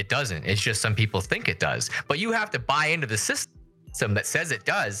 It doesn't. It's just some people think it does. But you have to buy into the system that says it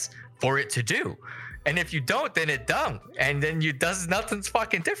does for it to do. And if you don't, then it don't. And then nothing's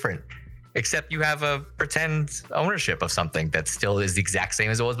fucking different. Except you have a pretend ownership of something that still is the exact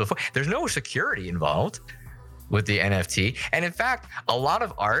same as it was before. There's no security involved with the NFT. And in fact, a lot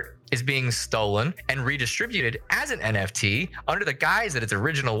of art is being stolen and redistributed as an NFT under the guise that it's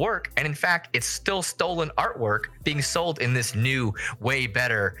original work. And in fact, it's still stolen artwork being sold in this new, way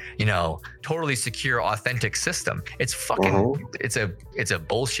better, totally secure, authentic system. It's fucking, it's a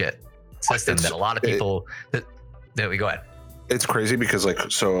bullshit system that a lot of people that we go at. It's crazy because like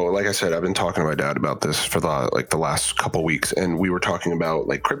I said, I've been talking to my dad about this for the last couple weeks, and we were talking about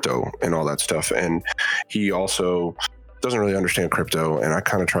like crypto and all that stuff. And he also doesn't really understand crypto, and I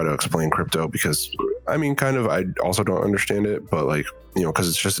kind of try to explain crypto because I also don't understand it, but like, because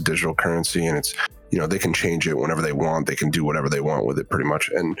it's just a digital currency and it's, they can change it whenever they want. They can do whatever they want with it pretty much.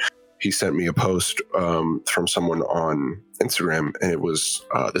 And he sent me a post from someone on Instagram, and it was,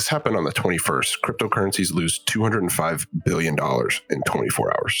 this happened on the 21st. Cryptocurrencies lose $205 billion in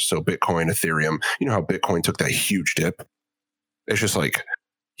 24 hours. So Bitcoin, Ethereum, how Bitcoin took that huge dip? It's just like,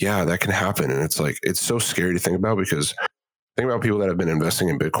 yeah, that can happen. And it's like, it's so scary to think about, because think about people that have been investing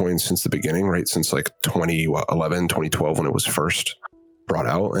in Bitcoin since the beginning, right? Since like 2011, 2012, when it was first brought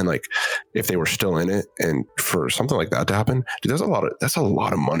out. And like, if they were still in it, and for something like that to happen, dude, that's a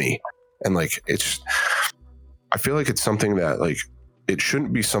lot of money. And like, I feel like it's something that like, it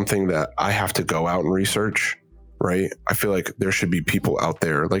shouldn't be something that I have to go out and research, right? I feel like there should be people out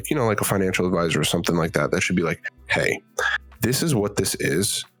there, like, like a financial advisor or something like that should be like, hey, this is what this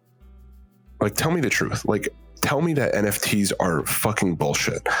is. Like, tell me the truth. Like, tell me that NFTs are fucking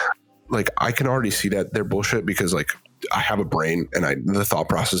bullshit. Like, I can already see that they're bullshit because like, I have a brain and the thought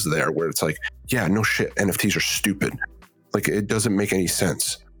process is there where it's like, yeah, no shit, NFTs are stupid. Like, it doesn't make any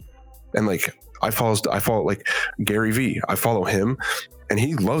sense. And like, I follow like Gary V. I follow him and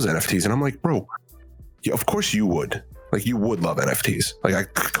he loves NFTs. And I'm like, bro, yeah, of course you would. Like, you would love NFTs. Like, I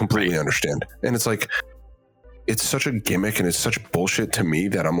completely understand. And it's like, it's such a gimmick and it's such bullshit to me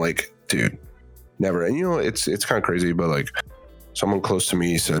that I'm like, dude, never. And it's kind of crazy, but like, someone close to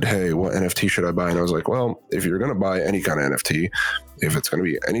me said, hey, what NFT should I buy? And I was like, well, if you're going to buy any kind of NFT, if it's going to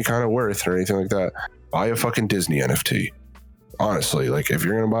be any kind of worth or anything like that, buy a fucking Disney NFT. Honestly, like, if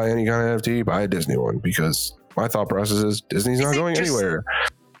you're going to buy any kind of NFT, buy a Disney one, because my thought process is Disney's not going anywhere.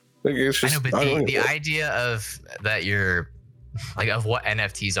 Like, it's just, I know, but the idea of that you're like, of what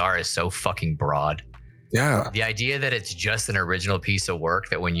NFTs are is so fucking broad. Yeah. The idea that it's just an original piece of work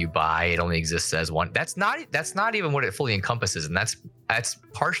that when you buy, it only exists as one. That's not even what it fully encompasses. And that's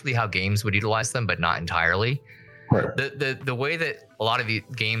partially how games would utilize them, but not entirely. Right. The way that a lot of the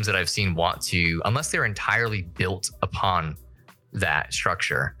games that I've seen want to, unless they're entirely built upon that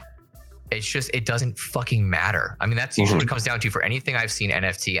structure, it doesn't fucking matter. I mean, that's usually what it comes down to for anything I've seen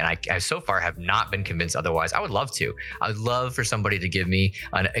NFT, and I so far have not been convinced otherwise. I would love to. I would love for somebody to give me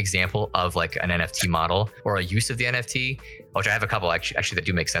an example of like an NFT model or a use of the NFT, which I have a couple actually that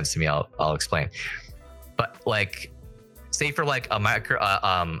do make sense to me. I'll explain. But like, say for like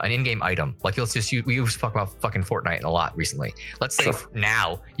an in-game item, like we used to talk about fucking Fortnite a lot recently. Let's say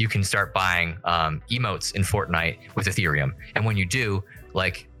now you can start buying emotes in Fortnite with Ethereum, and when you do,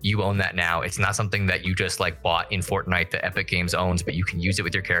 like, you own that now. It's not something that you just like bought in Fortnite that Epic Games owns, but you can use it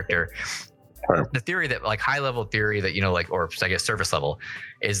with your character. Right. The theory that like high level theory that, like, or I guess surface level,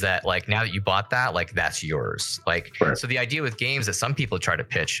 is that like, now that you bought that, like, that's yours. Like, right. So the idea with games that some people try to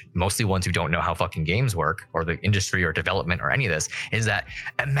pitch, mostly ones who don't know how fucking games work or the industry or development or any of this, is that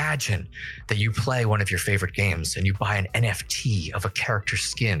imagine that you play one of your favorite games and you buy an NFT of a character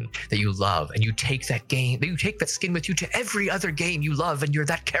skin that you love, and you take that skin with you to every other game you love, and you're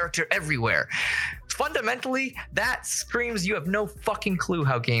that character everywhere. Fundamentally, that screams you have no fucking clue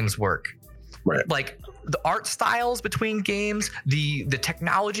how games work. Right. Like, the art styles between games, the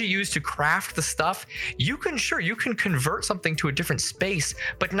technology used to craft the stuff, you can convert something to a different space,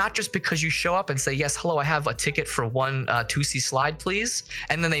 but not just because you show up and say, yes, hello, I have a ticket for one 2C slide, please,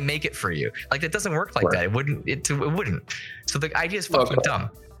 and then they make it for you. Like, it doesn't work like that. It wouldn't. So the idea is fucking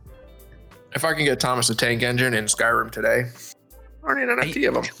dumb. If I can get Thomas the Tank Engine in Skyrim today, Already an NFT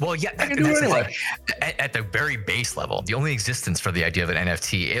of them. Well, yeah, that's anyway. At the very base level, the only existence for the idea of an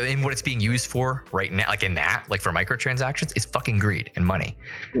NFT and what it's being used for right now, like for microtransactions, is fucking greed and money,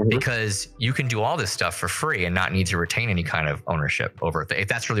 because you can do all this stuff for free and not need to retain any kind of ownership over it. If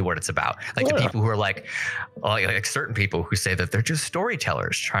that's really what it's about, like the people who are like certain people who say that they're just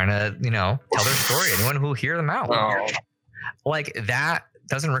storytellers trying to, tell their story. Anyone who will hear them out, like that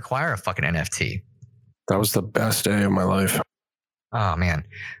doesn't require a fucking NFT. That was the best day of my life. Oh man,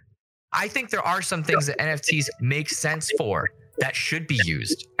 I think there are some things that NFTs make sense for that should be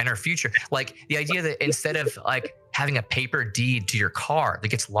used and are future. Like the idea that instead of like having a paper deed to your car that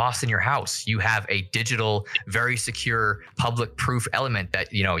gets lost in your house, you have a digital, very secure public proof element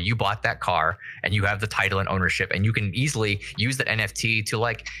that, you bought that car and you have the title and ownership, and you can easily use that NFT to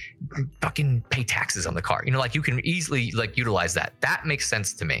like fucking pay taxes on the car. Like you can easily like utilize that. That makes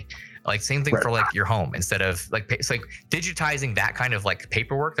sense to me. Like same thing for like your home, instead of like, it's like digitizing that kind of like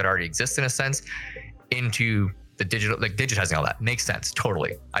paperwork that already exists in a sense into the digital, like digitizing all that makes sense.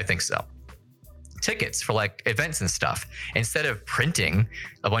 Totally. I think so. Tickets for like events and stuff, instead of printing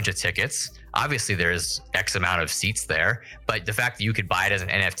a bunch of tickets, obviously there's X amount of seats there, but the fact that you could buy it as an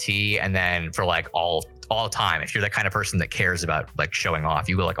NFT and then for like all time, if you're that kind of person that cares about like showing off,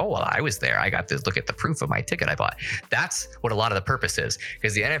 you go like, oh, well, I was there, I got to look at the proof of my ticket I bought. That's what a lot of the purpose is,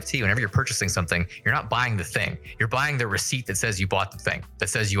 because the NFT, whenever you're purchasing something, you're not buying the thing, you're buying the receipt that says you bought the thing, that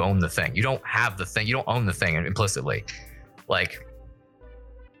says you own the thing. You don't have the thing, you don't own the thing implicitly. Like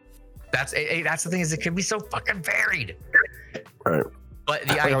that's the thing, is it can be so fucking varied. Right. But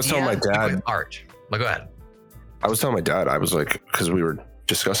the idea, I was telling my dad, with art. Like, go ahead. I was telling my dad, I was like, because we were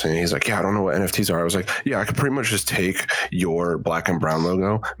discussing it, he's like, yeah, I don't know what NFTs are. I was like, yeah, I could pretty much just take your black and brown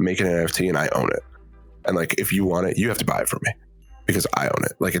logo, make an NFT, and I own it. And like, if you want it, you have to buy it from me because I own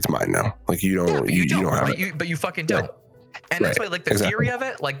it. Like, it's mine now. Like, you don't, you don't have it. But you fucking don't. Yeah. And that's why, like, the theory of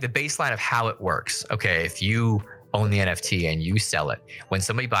it, like the baseline of how it works. Okay, if you own the NFT and you sell it, when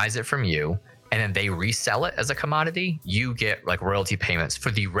somebody buys it from you and then they resell it as a commodity, you get like royalty payments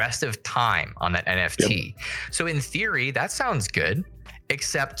for the rest of time on that NFT. Yep. So in theory, that sounds good,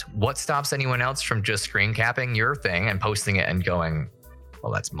 except what stops anyone else from just screen capping your thing and posting it and going,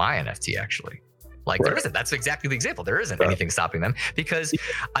 well, that's my NFT actually. Like there isn't, that's exactly the example. There isn't anything stopping them, because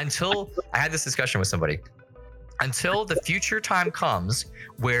until I had this discussion with somebody, until the future time comes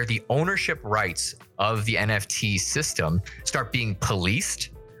where the ownership rights of the NFT system start being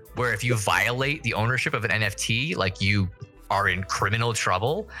policed, where if you violate the ownership of an NFT, like you are in criminal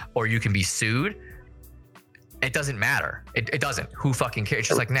trouble or you can be sued, it doesn't matter. It doesn't. Who fucking cares? It's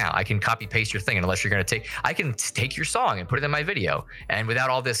just like now I can copy paste your thing, and unless you're going to I can take your song and put it in my video. And without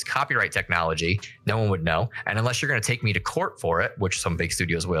all this copyright technology, no one would know. And unless you're going to take me to court for it, which some big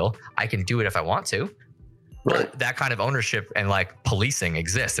studios will, I can do it if I want to. But that kind of ownership and like policing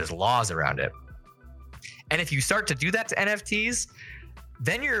exists. There's laws around it. And if you start to do that to NFTs,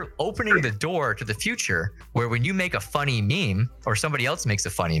 then you're opening the door to the future where when you make a funny meme or somebody else makes a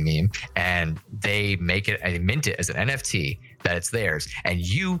funny meme and they make it and mint it as an NFT, that it's theirs, and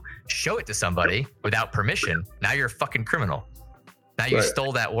you show it to somebody without permission, now you're a fucking criminal. Now you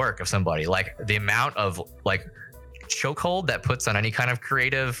stole that work of somebody. Like the amount of like chokehold that puts on any kind of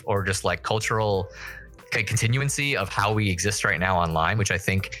creative or just like cultural continuancy of how we exist right now online, which I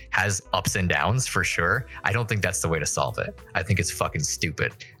think has ups and downs for sure. I don't think that's the way to solve it. I think it's fucking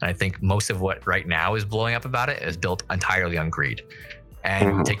stupid. And I think most of what right now is blowing up about it is built entirely on greed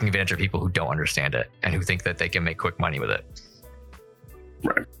and taking advantage of people who don't understand it and who think that they can make quick money with it.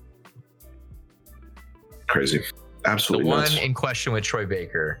 Right. Crazy. Absolutely. The one in question with Troy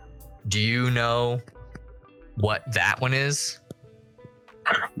Baker, do you know what that one is?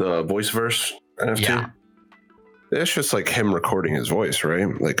 The voice verse NFT? Yeah. It's just like him recording his voice, right?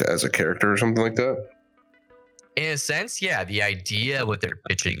 Like as a character or something like that. In a sense, yeah. The idea what they're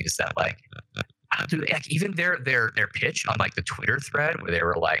pitching is that like even their pitch on like the Twitter thread where they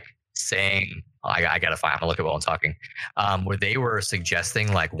were like saying, I gotta find, I'm gonna look at while I'm talking, where they were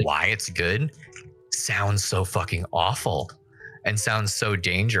suggesting like why it's good sounds so fucking awful and sounds so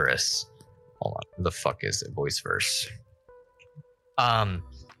dangerous. Hold on, what the fuck is it? Voice verse.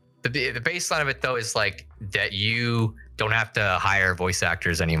 The baseline of it though is like that you don't have to hire voice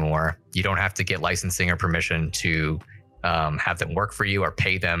actors anymore. You don't have to get licensing or permission to have them work for you or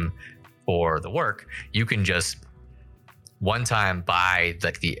pay them for the work. You can just one time buy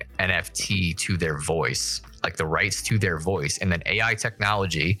like the NFT to their voice, like the rights to their voice, and then AI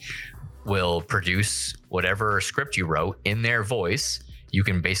technology will produce whatever script you wrote in their voice. You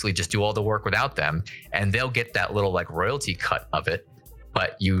can basically just do all the work without them, and they'll get that little like royalty cut of it.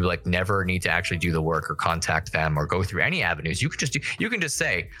 but you like never need to actually do the work or contact them or go through any avenues. You can just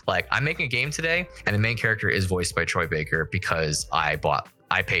say like, I'm making a game today and the main character is voiced by Troy Baker because I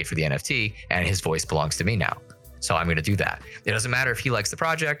paid for the NFT and his voice belongs to me now. So I'm going to do that. It doesn't matter if he likes the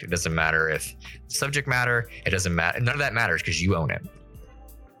project. It doesn't matter if subject matter. It doesn't matter. None of that matters because you own it.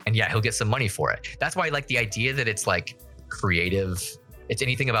 And yeah, he'll get some money for it. That's why like the idea that it's like creative, it's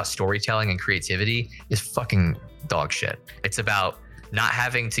anything about storytelling and creativity is fucking dog shit. It's about not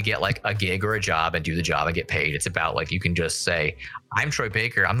having to get like a gig or a job and do the job and get paid. It's about like, you can just say, I'm Troy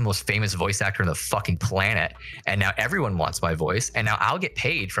Baker. I'm the most famous voice actor on the fucking planet. And now everyone wants my voice. And now I'll get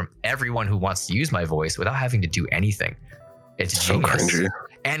paid from everyone who wants to use my voice without having to do anything. It's so genius. cringy.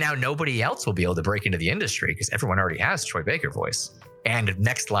 And now nobody else will be able to break into the industry because everyone already has Troy Baker voice and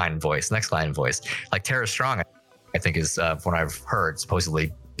next line voice. Like Tara Strong, I think is what I've heard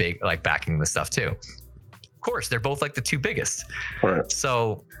supposedly big, like backing this stuff too. Of course, they're both like the two biggest. Right.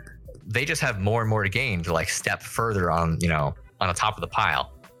 So they just have more and more to gain to like step further on, you know, on the top of the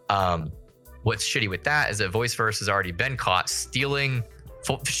pile. What's shitty with that is that VoiceVerse has already been caught stealing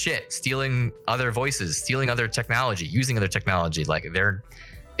other voices, stealing other technology, using other technology. Like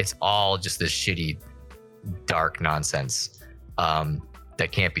it's all just this shitty, dark nonsense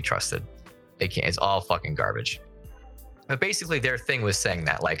that can't be trusted. It's all fucking garbage. But basically their thing was saying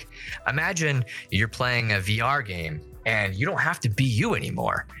that, like, imagine you're playing a VR game and you don't have to be you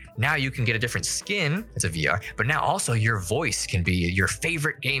anymore. Now you can get a different skin. It's a VR, but now also your voice can be your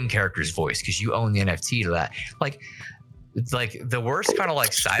favorite game character's voice because you own the NFT to that. Like, it's like the worst kind of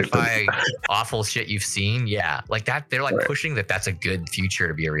like sci-fi awful shit you've seen. Yeah, like that. They're like pushing that's a good future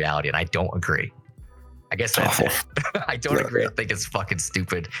to be a reality, and I don't agree. I guess that's it. I don't agree. I think it's fucking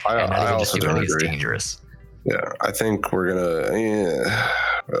stupid. I also don't agree. It's dangerous. Yeah, I think we're gonna.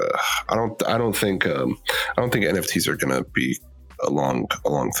 I don't think NFTs are gonna be a long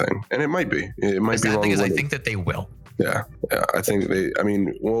thing, and it might be. It might be. The thing is, I think that they will. Yeah, I think they. I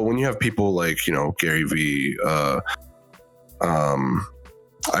mean, well, when you have people like Gary Vee, I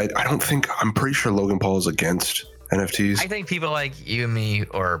don't think. I'm pretty sure Logan Paul is against NFTs. I think people like you and me,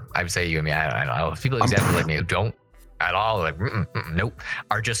 or I would say you and me. I don't know. People exactly like me who don't at all, like nope,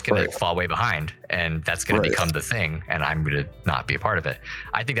 are just going to fall way behind, and that's going to become the thing, and I'm going to not be a part of it.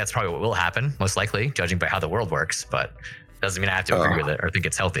 I think that's probably what will happen, most likely, judging by how the world works, but doesn't mean I have to agree with it or think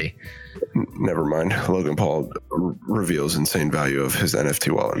it's healthy. Never mind. Logan Paul reveals insane value of his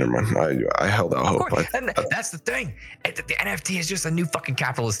NFT wallet. Never mind. I held out hope. And that's the thing. The NFT is just a new fucking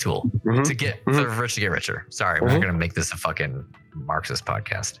capitalist tool to get the rich to get richer. Sorry, we're not going to make this a fucking Marxist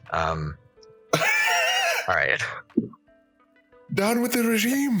podcast. All right. Down with the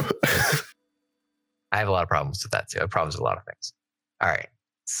regime. I have a lot of problems with that too. I have problems with a lot of things. All right.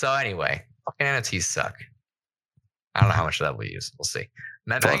 So anyway, fucking NFTs suck. I don't know how much of that we'll use. We'll see.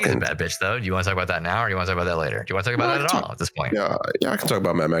 Mad Maggie's a bad bitch though. Do you want to talk about that now or do you want to talk about that later? Do you want to talk about that at all at this point? Yeah, I can talk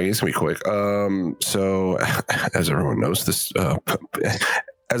about Mad Maggie. It's gonna be quick. So as everyone knows,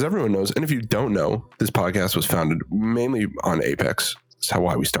 and if you don't know, this podcast was founded mainly on Apex. That's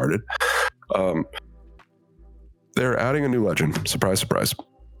why we started. They're adding a new legend. Surprise, surprise.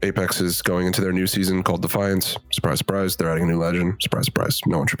 Apex is going into their new season called Defiance. Surprise, surprise. They're adding a new legend. Surprise, surprise.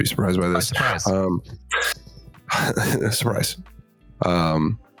 No one should be surprised by this. Surprise. Surprise.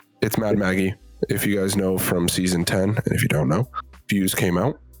 It's Mad Maggie. If you guys know from season 10, and if you don't know, Fuse came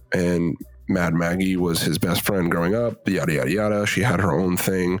out and Mad Maggie was his best friend growing up, yada, yada, yada. She had her own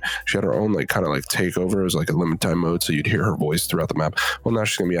thing. She had her own kind of takeover. It was like a limited time mode, so you'd hear her voice throughout the map. Well, now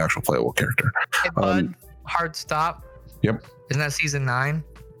she's going to be an actual playable character. Hey, bud, hard stop. Yep. Isn't that season 9?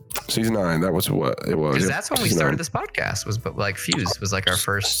 Season 9, that was what it was. Because that's when we started this podcast, was like Fuse was like our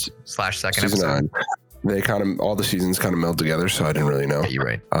first / second season episode. 9. They all the seasons kind of meld together, so I didn't really know. Yeah, you're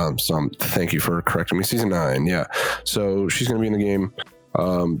right. Thank you for correcting me. Season 9, yeah. So she's going to be in the game.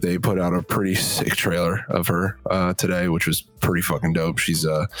 They put out a pretty sick trailer of her today, which was pretty fucking dope. She's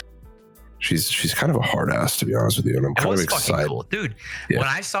kind of a hard ass, to be honest with you, and I'm kind of excited. Cool. Dude, when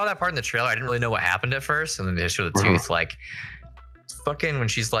I saw that part in the trailer, I didn't really know what happened at first, and then they showed the tooth. Like, fucking when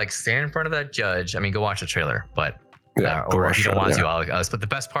she's like standing in front of that judge. I mean, go watch the trailer, but or if you don't want to, but the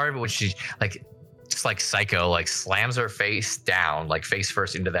best part of it was she just like psycho, slams her face down, face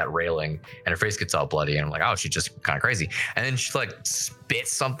first into that railing, and her face gets all bloody. And I'm like, oh, she's just kind of crazy. And then she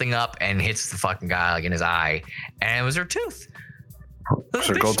spits something up and hits the fucking guy in his eye, and it was her tooth.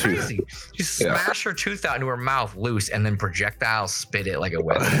 Her gold tooth. She smashed her tooth out into her mouth loose, and then projectile spit it like a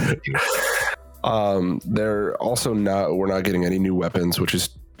weapon. They're also we're not getting any new weapons, which is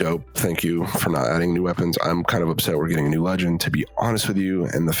dope. Thank you for not adding new weapons. I'm kind of upset we're getting a new legend, to be honest with you.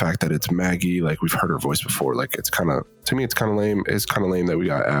 And the fact that it's Maggie, like we've heard her voice before, like it's kind of, to me, it's kind of lame. It's kind of lame that we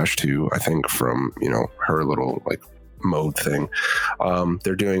got Ash too, I think, from, you know, her little like mode thing.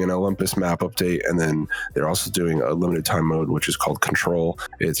 They're doing an Olympus map update, and then they're also doing a limited time mode, which is called Control.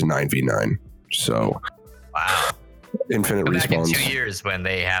 It's 9v9. So, wow. Infinite Come respawns. back in 2 years when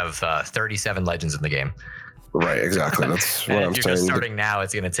they have 37 legends in the game. Right, exactly. That's what I'm if you're saying. just starting now,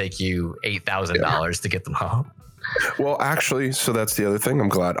 it's going to take you $8,000 to get them home. Well, actually, so that's the other thing.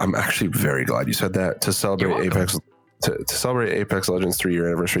 I'm actually very glad you said that. To celebrate Apex, to celebrate Apex Legends 3-year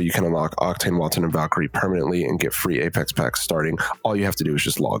anniversary, you can unlock Octane, Watson, and Valkyrie permanently and get free Apex packs starting. All you have to do is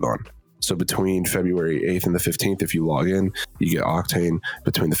just log on. So between February 8th and the 15th, if you log in, you get Octane.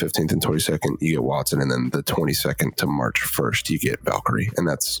 Between the 15th and 22nd, you get Watson. And then the 22nd to March 1st, you get Valkyrie. And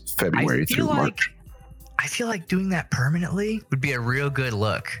that's February through March. I feel like doing that permanently would be a real good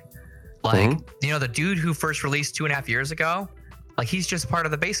look. Like, you know, the dude who first released 2.5 years ago, like he's just part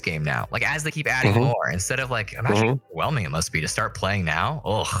of the base game now. Like as they keep adding more, instead of like, imagine how overwhelming it must be to start playing now.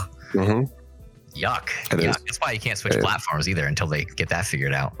 Ugh. Yuck. That's why you can't switch platforms either until they get that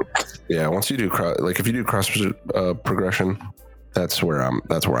figured out. Yeah, once you do if you do cross progression, that's where I'm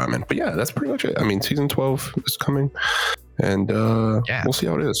in. But yeah, that's pretty much it. I mean, season 12 is coming, and we'll see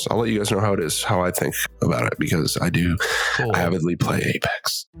how it is. I'll let you guys know how it is, how I think about it, because I do avidly play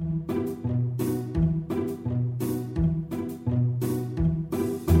Apex.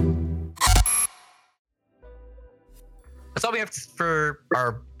 That's all we have for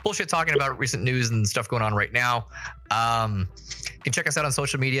our bullshit talking about recent news and stuff going on right now. You can check us out on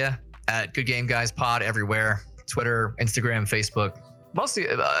social media at Good Game Guys Pod everywhere. Twitter, Instagram, Facebook. Mostly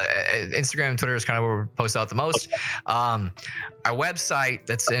Instagram and Twitter is kind of where we post out the most. Our website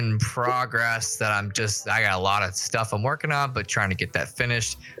that's in progress that I got a lot of stuff I'm working on, but trying to get that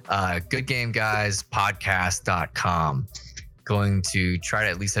finished. GoodGameGuysPodcast.com. Going to try to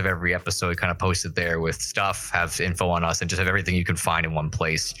at least have every episode kind of posted there with stuff, have info on us, and just have everything you can find in one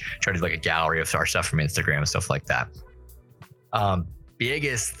place. Try to do like a gallery of our stuff from Instagram and stuff like that.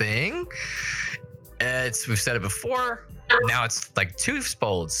 Biggest thing, we've said it before, now it's like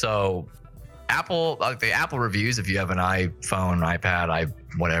twofold. So Apple, like the Apple reviews, if you have an iPhone, iPad,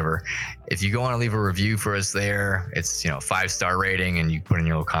 whatever, if you go on and leave a review for us there, it's, 5-star rating, and you put in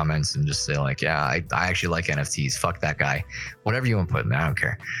your little comments and just say like, yeah, I actually like NFTs. Fuck that guy. Whatever you want to put in there, I don't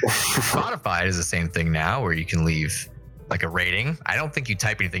care. Spotify is the same thing now, where you can leave like a rating. I don't think you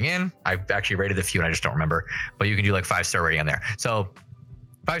type anything in. I've actually rated a few and I just don't remember, but you can do like 5-star rating on there. So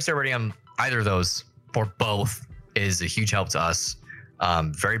 5-star rating on either of those or both is a huge help to us.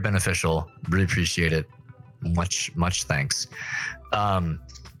 Very beneficial. Really appreciate it. Much thanks. On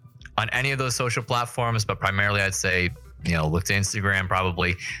any of those social platforms, but primarily I'd say, look to Instagram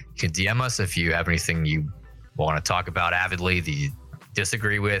probably. You can DM us if you have anything you want to talk about avidly that you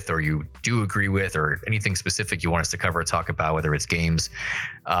disagree with or you do agree with, or anything specific you want us to cover or talk about, whether it's games.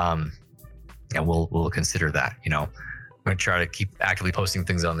 And we'll consider that. I'm going to try to keep actively posting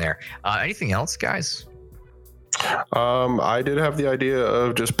things on there. Anything else, guys? I did have the idea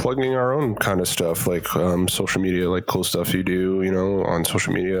of just plugging our own kind of stuff, like social media, like cool stuff you do, on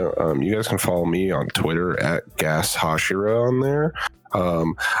social media. You guys can follow me on Twitter at GasHashira on there.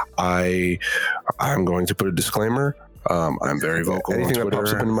 I'm going to put a disclaimer. I'm very vocal. Anything on Twitter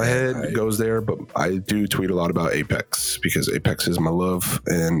that pops up in my head goes there, but I do tweet a lot about Apex because Apex is my love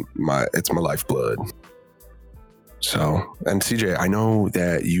and it's my lifeblood. So, and CJ, I know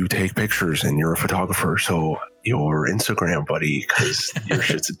that you take pictures and you're a photographer, so your Instagram buddy, because your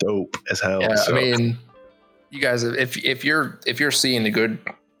shit's dope as hell. Yeah, so. I mean, you guys, if you're seeing the Good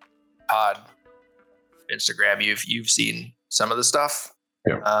Pod Instagram, you've seen some of the stuff,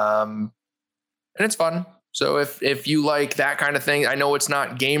 and it's fun. So if you like that kind of thing, I know it's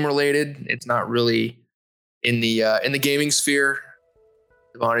not game related, it's not really in the gaming sphere,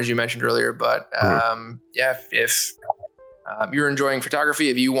 Devon, as you mentioned earlier, but if you're enjoying photography,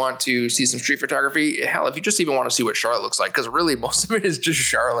 if you want to see some street photography, hell, if you just even want to see what Charlotte looks like, because really most of it is just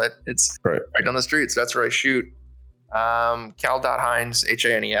Charlotte. It's right down the street, so that's where I shoot. Cal.Hines,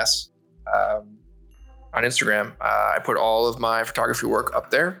 Hanes, on Instagram. I put all of my photography work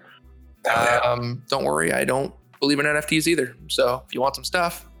up there. Don't worry, I don't believe in NFTs either. So if you want some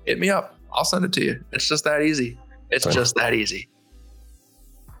stuff, hit me up. I'll send it to you. It's just that easy. Just that easy.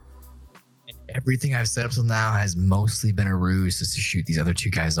 Everything I've said up till now has mostly been a ruse just to shoot these other two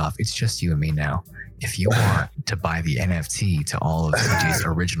guys off. It's just you and me now. If you want to buy the NFT to all of CJ's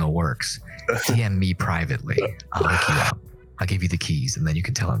original works, DM me privately. I'll look you up. I'll give you the keys, and then you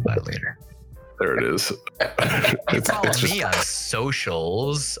can tell him about it later. There it is. Follow me on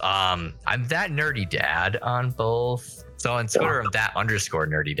socials. I'm that nerdy dad on both. So on Twitter, I'm that _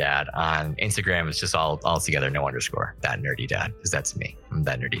 nerdy dad. On Instagram, it's just all together, no underscore. That nerdy dad, because that's me. I'm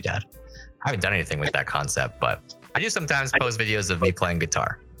that nerdy dad. I haven't done anything with that concept, but I do sometimes post videos of me playing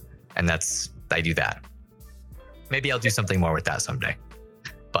guitar, and I do that. Maybe I'll do something more with that someday.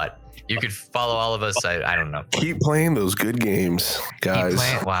 But you could follow all of us. I don't know. Keep playing those good games, guys.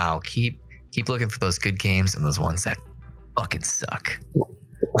 Keep looking for those good games and those ones that fucking suck.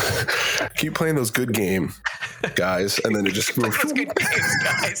 Keep playing those good game, guys, and then it just those good games,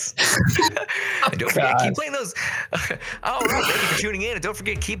 guys. And don't forget, keep playing those. All right, thank you for tuning in, and don't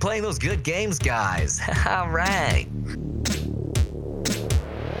forget, keep playing those good games, guys. All right.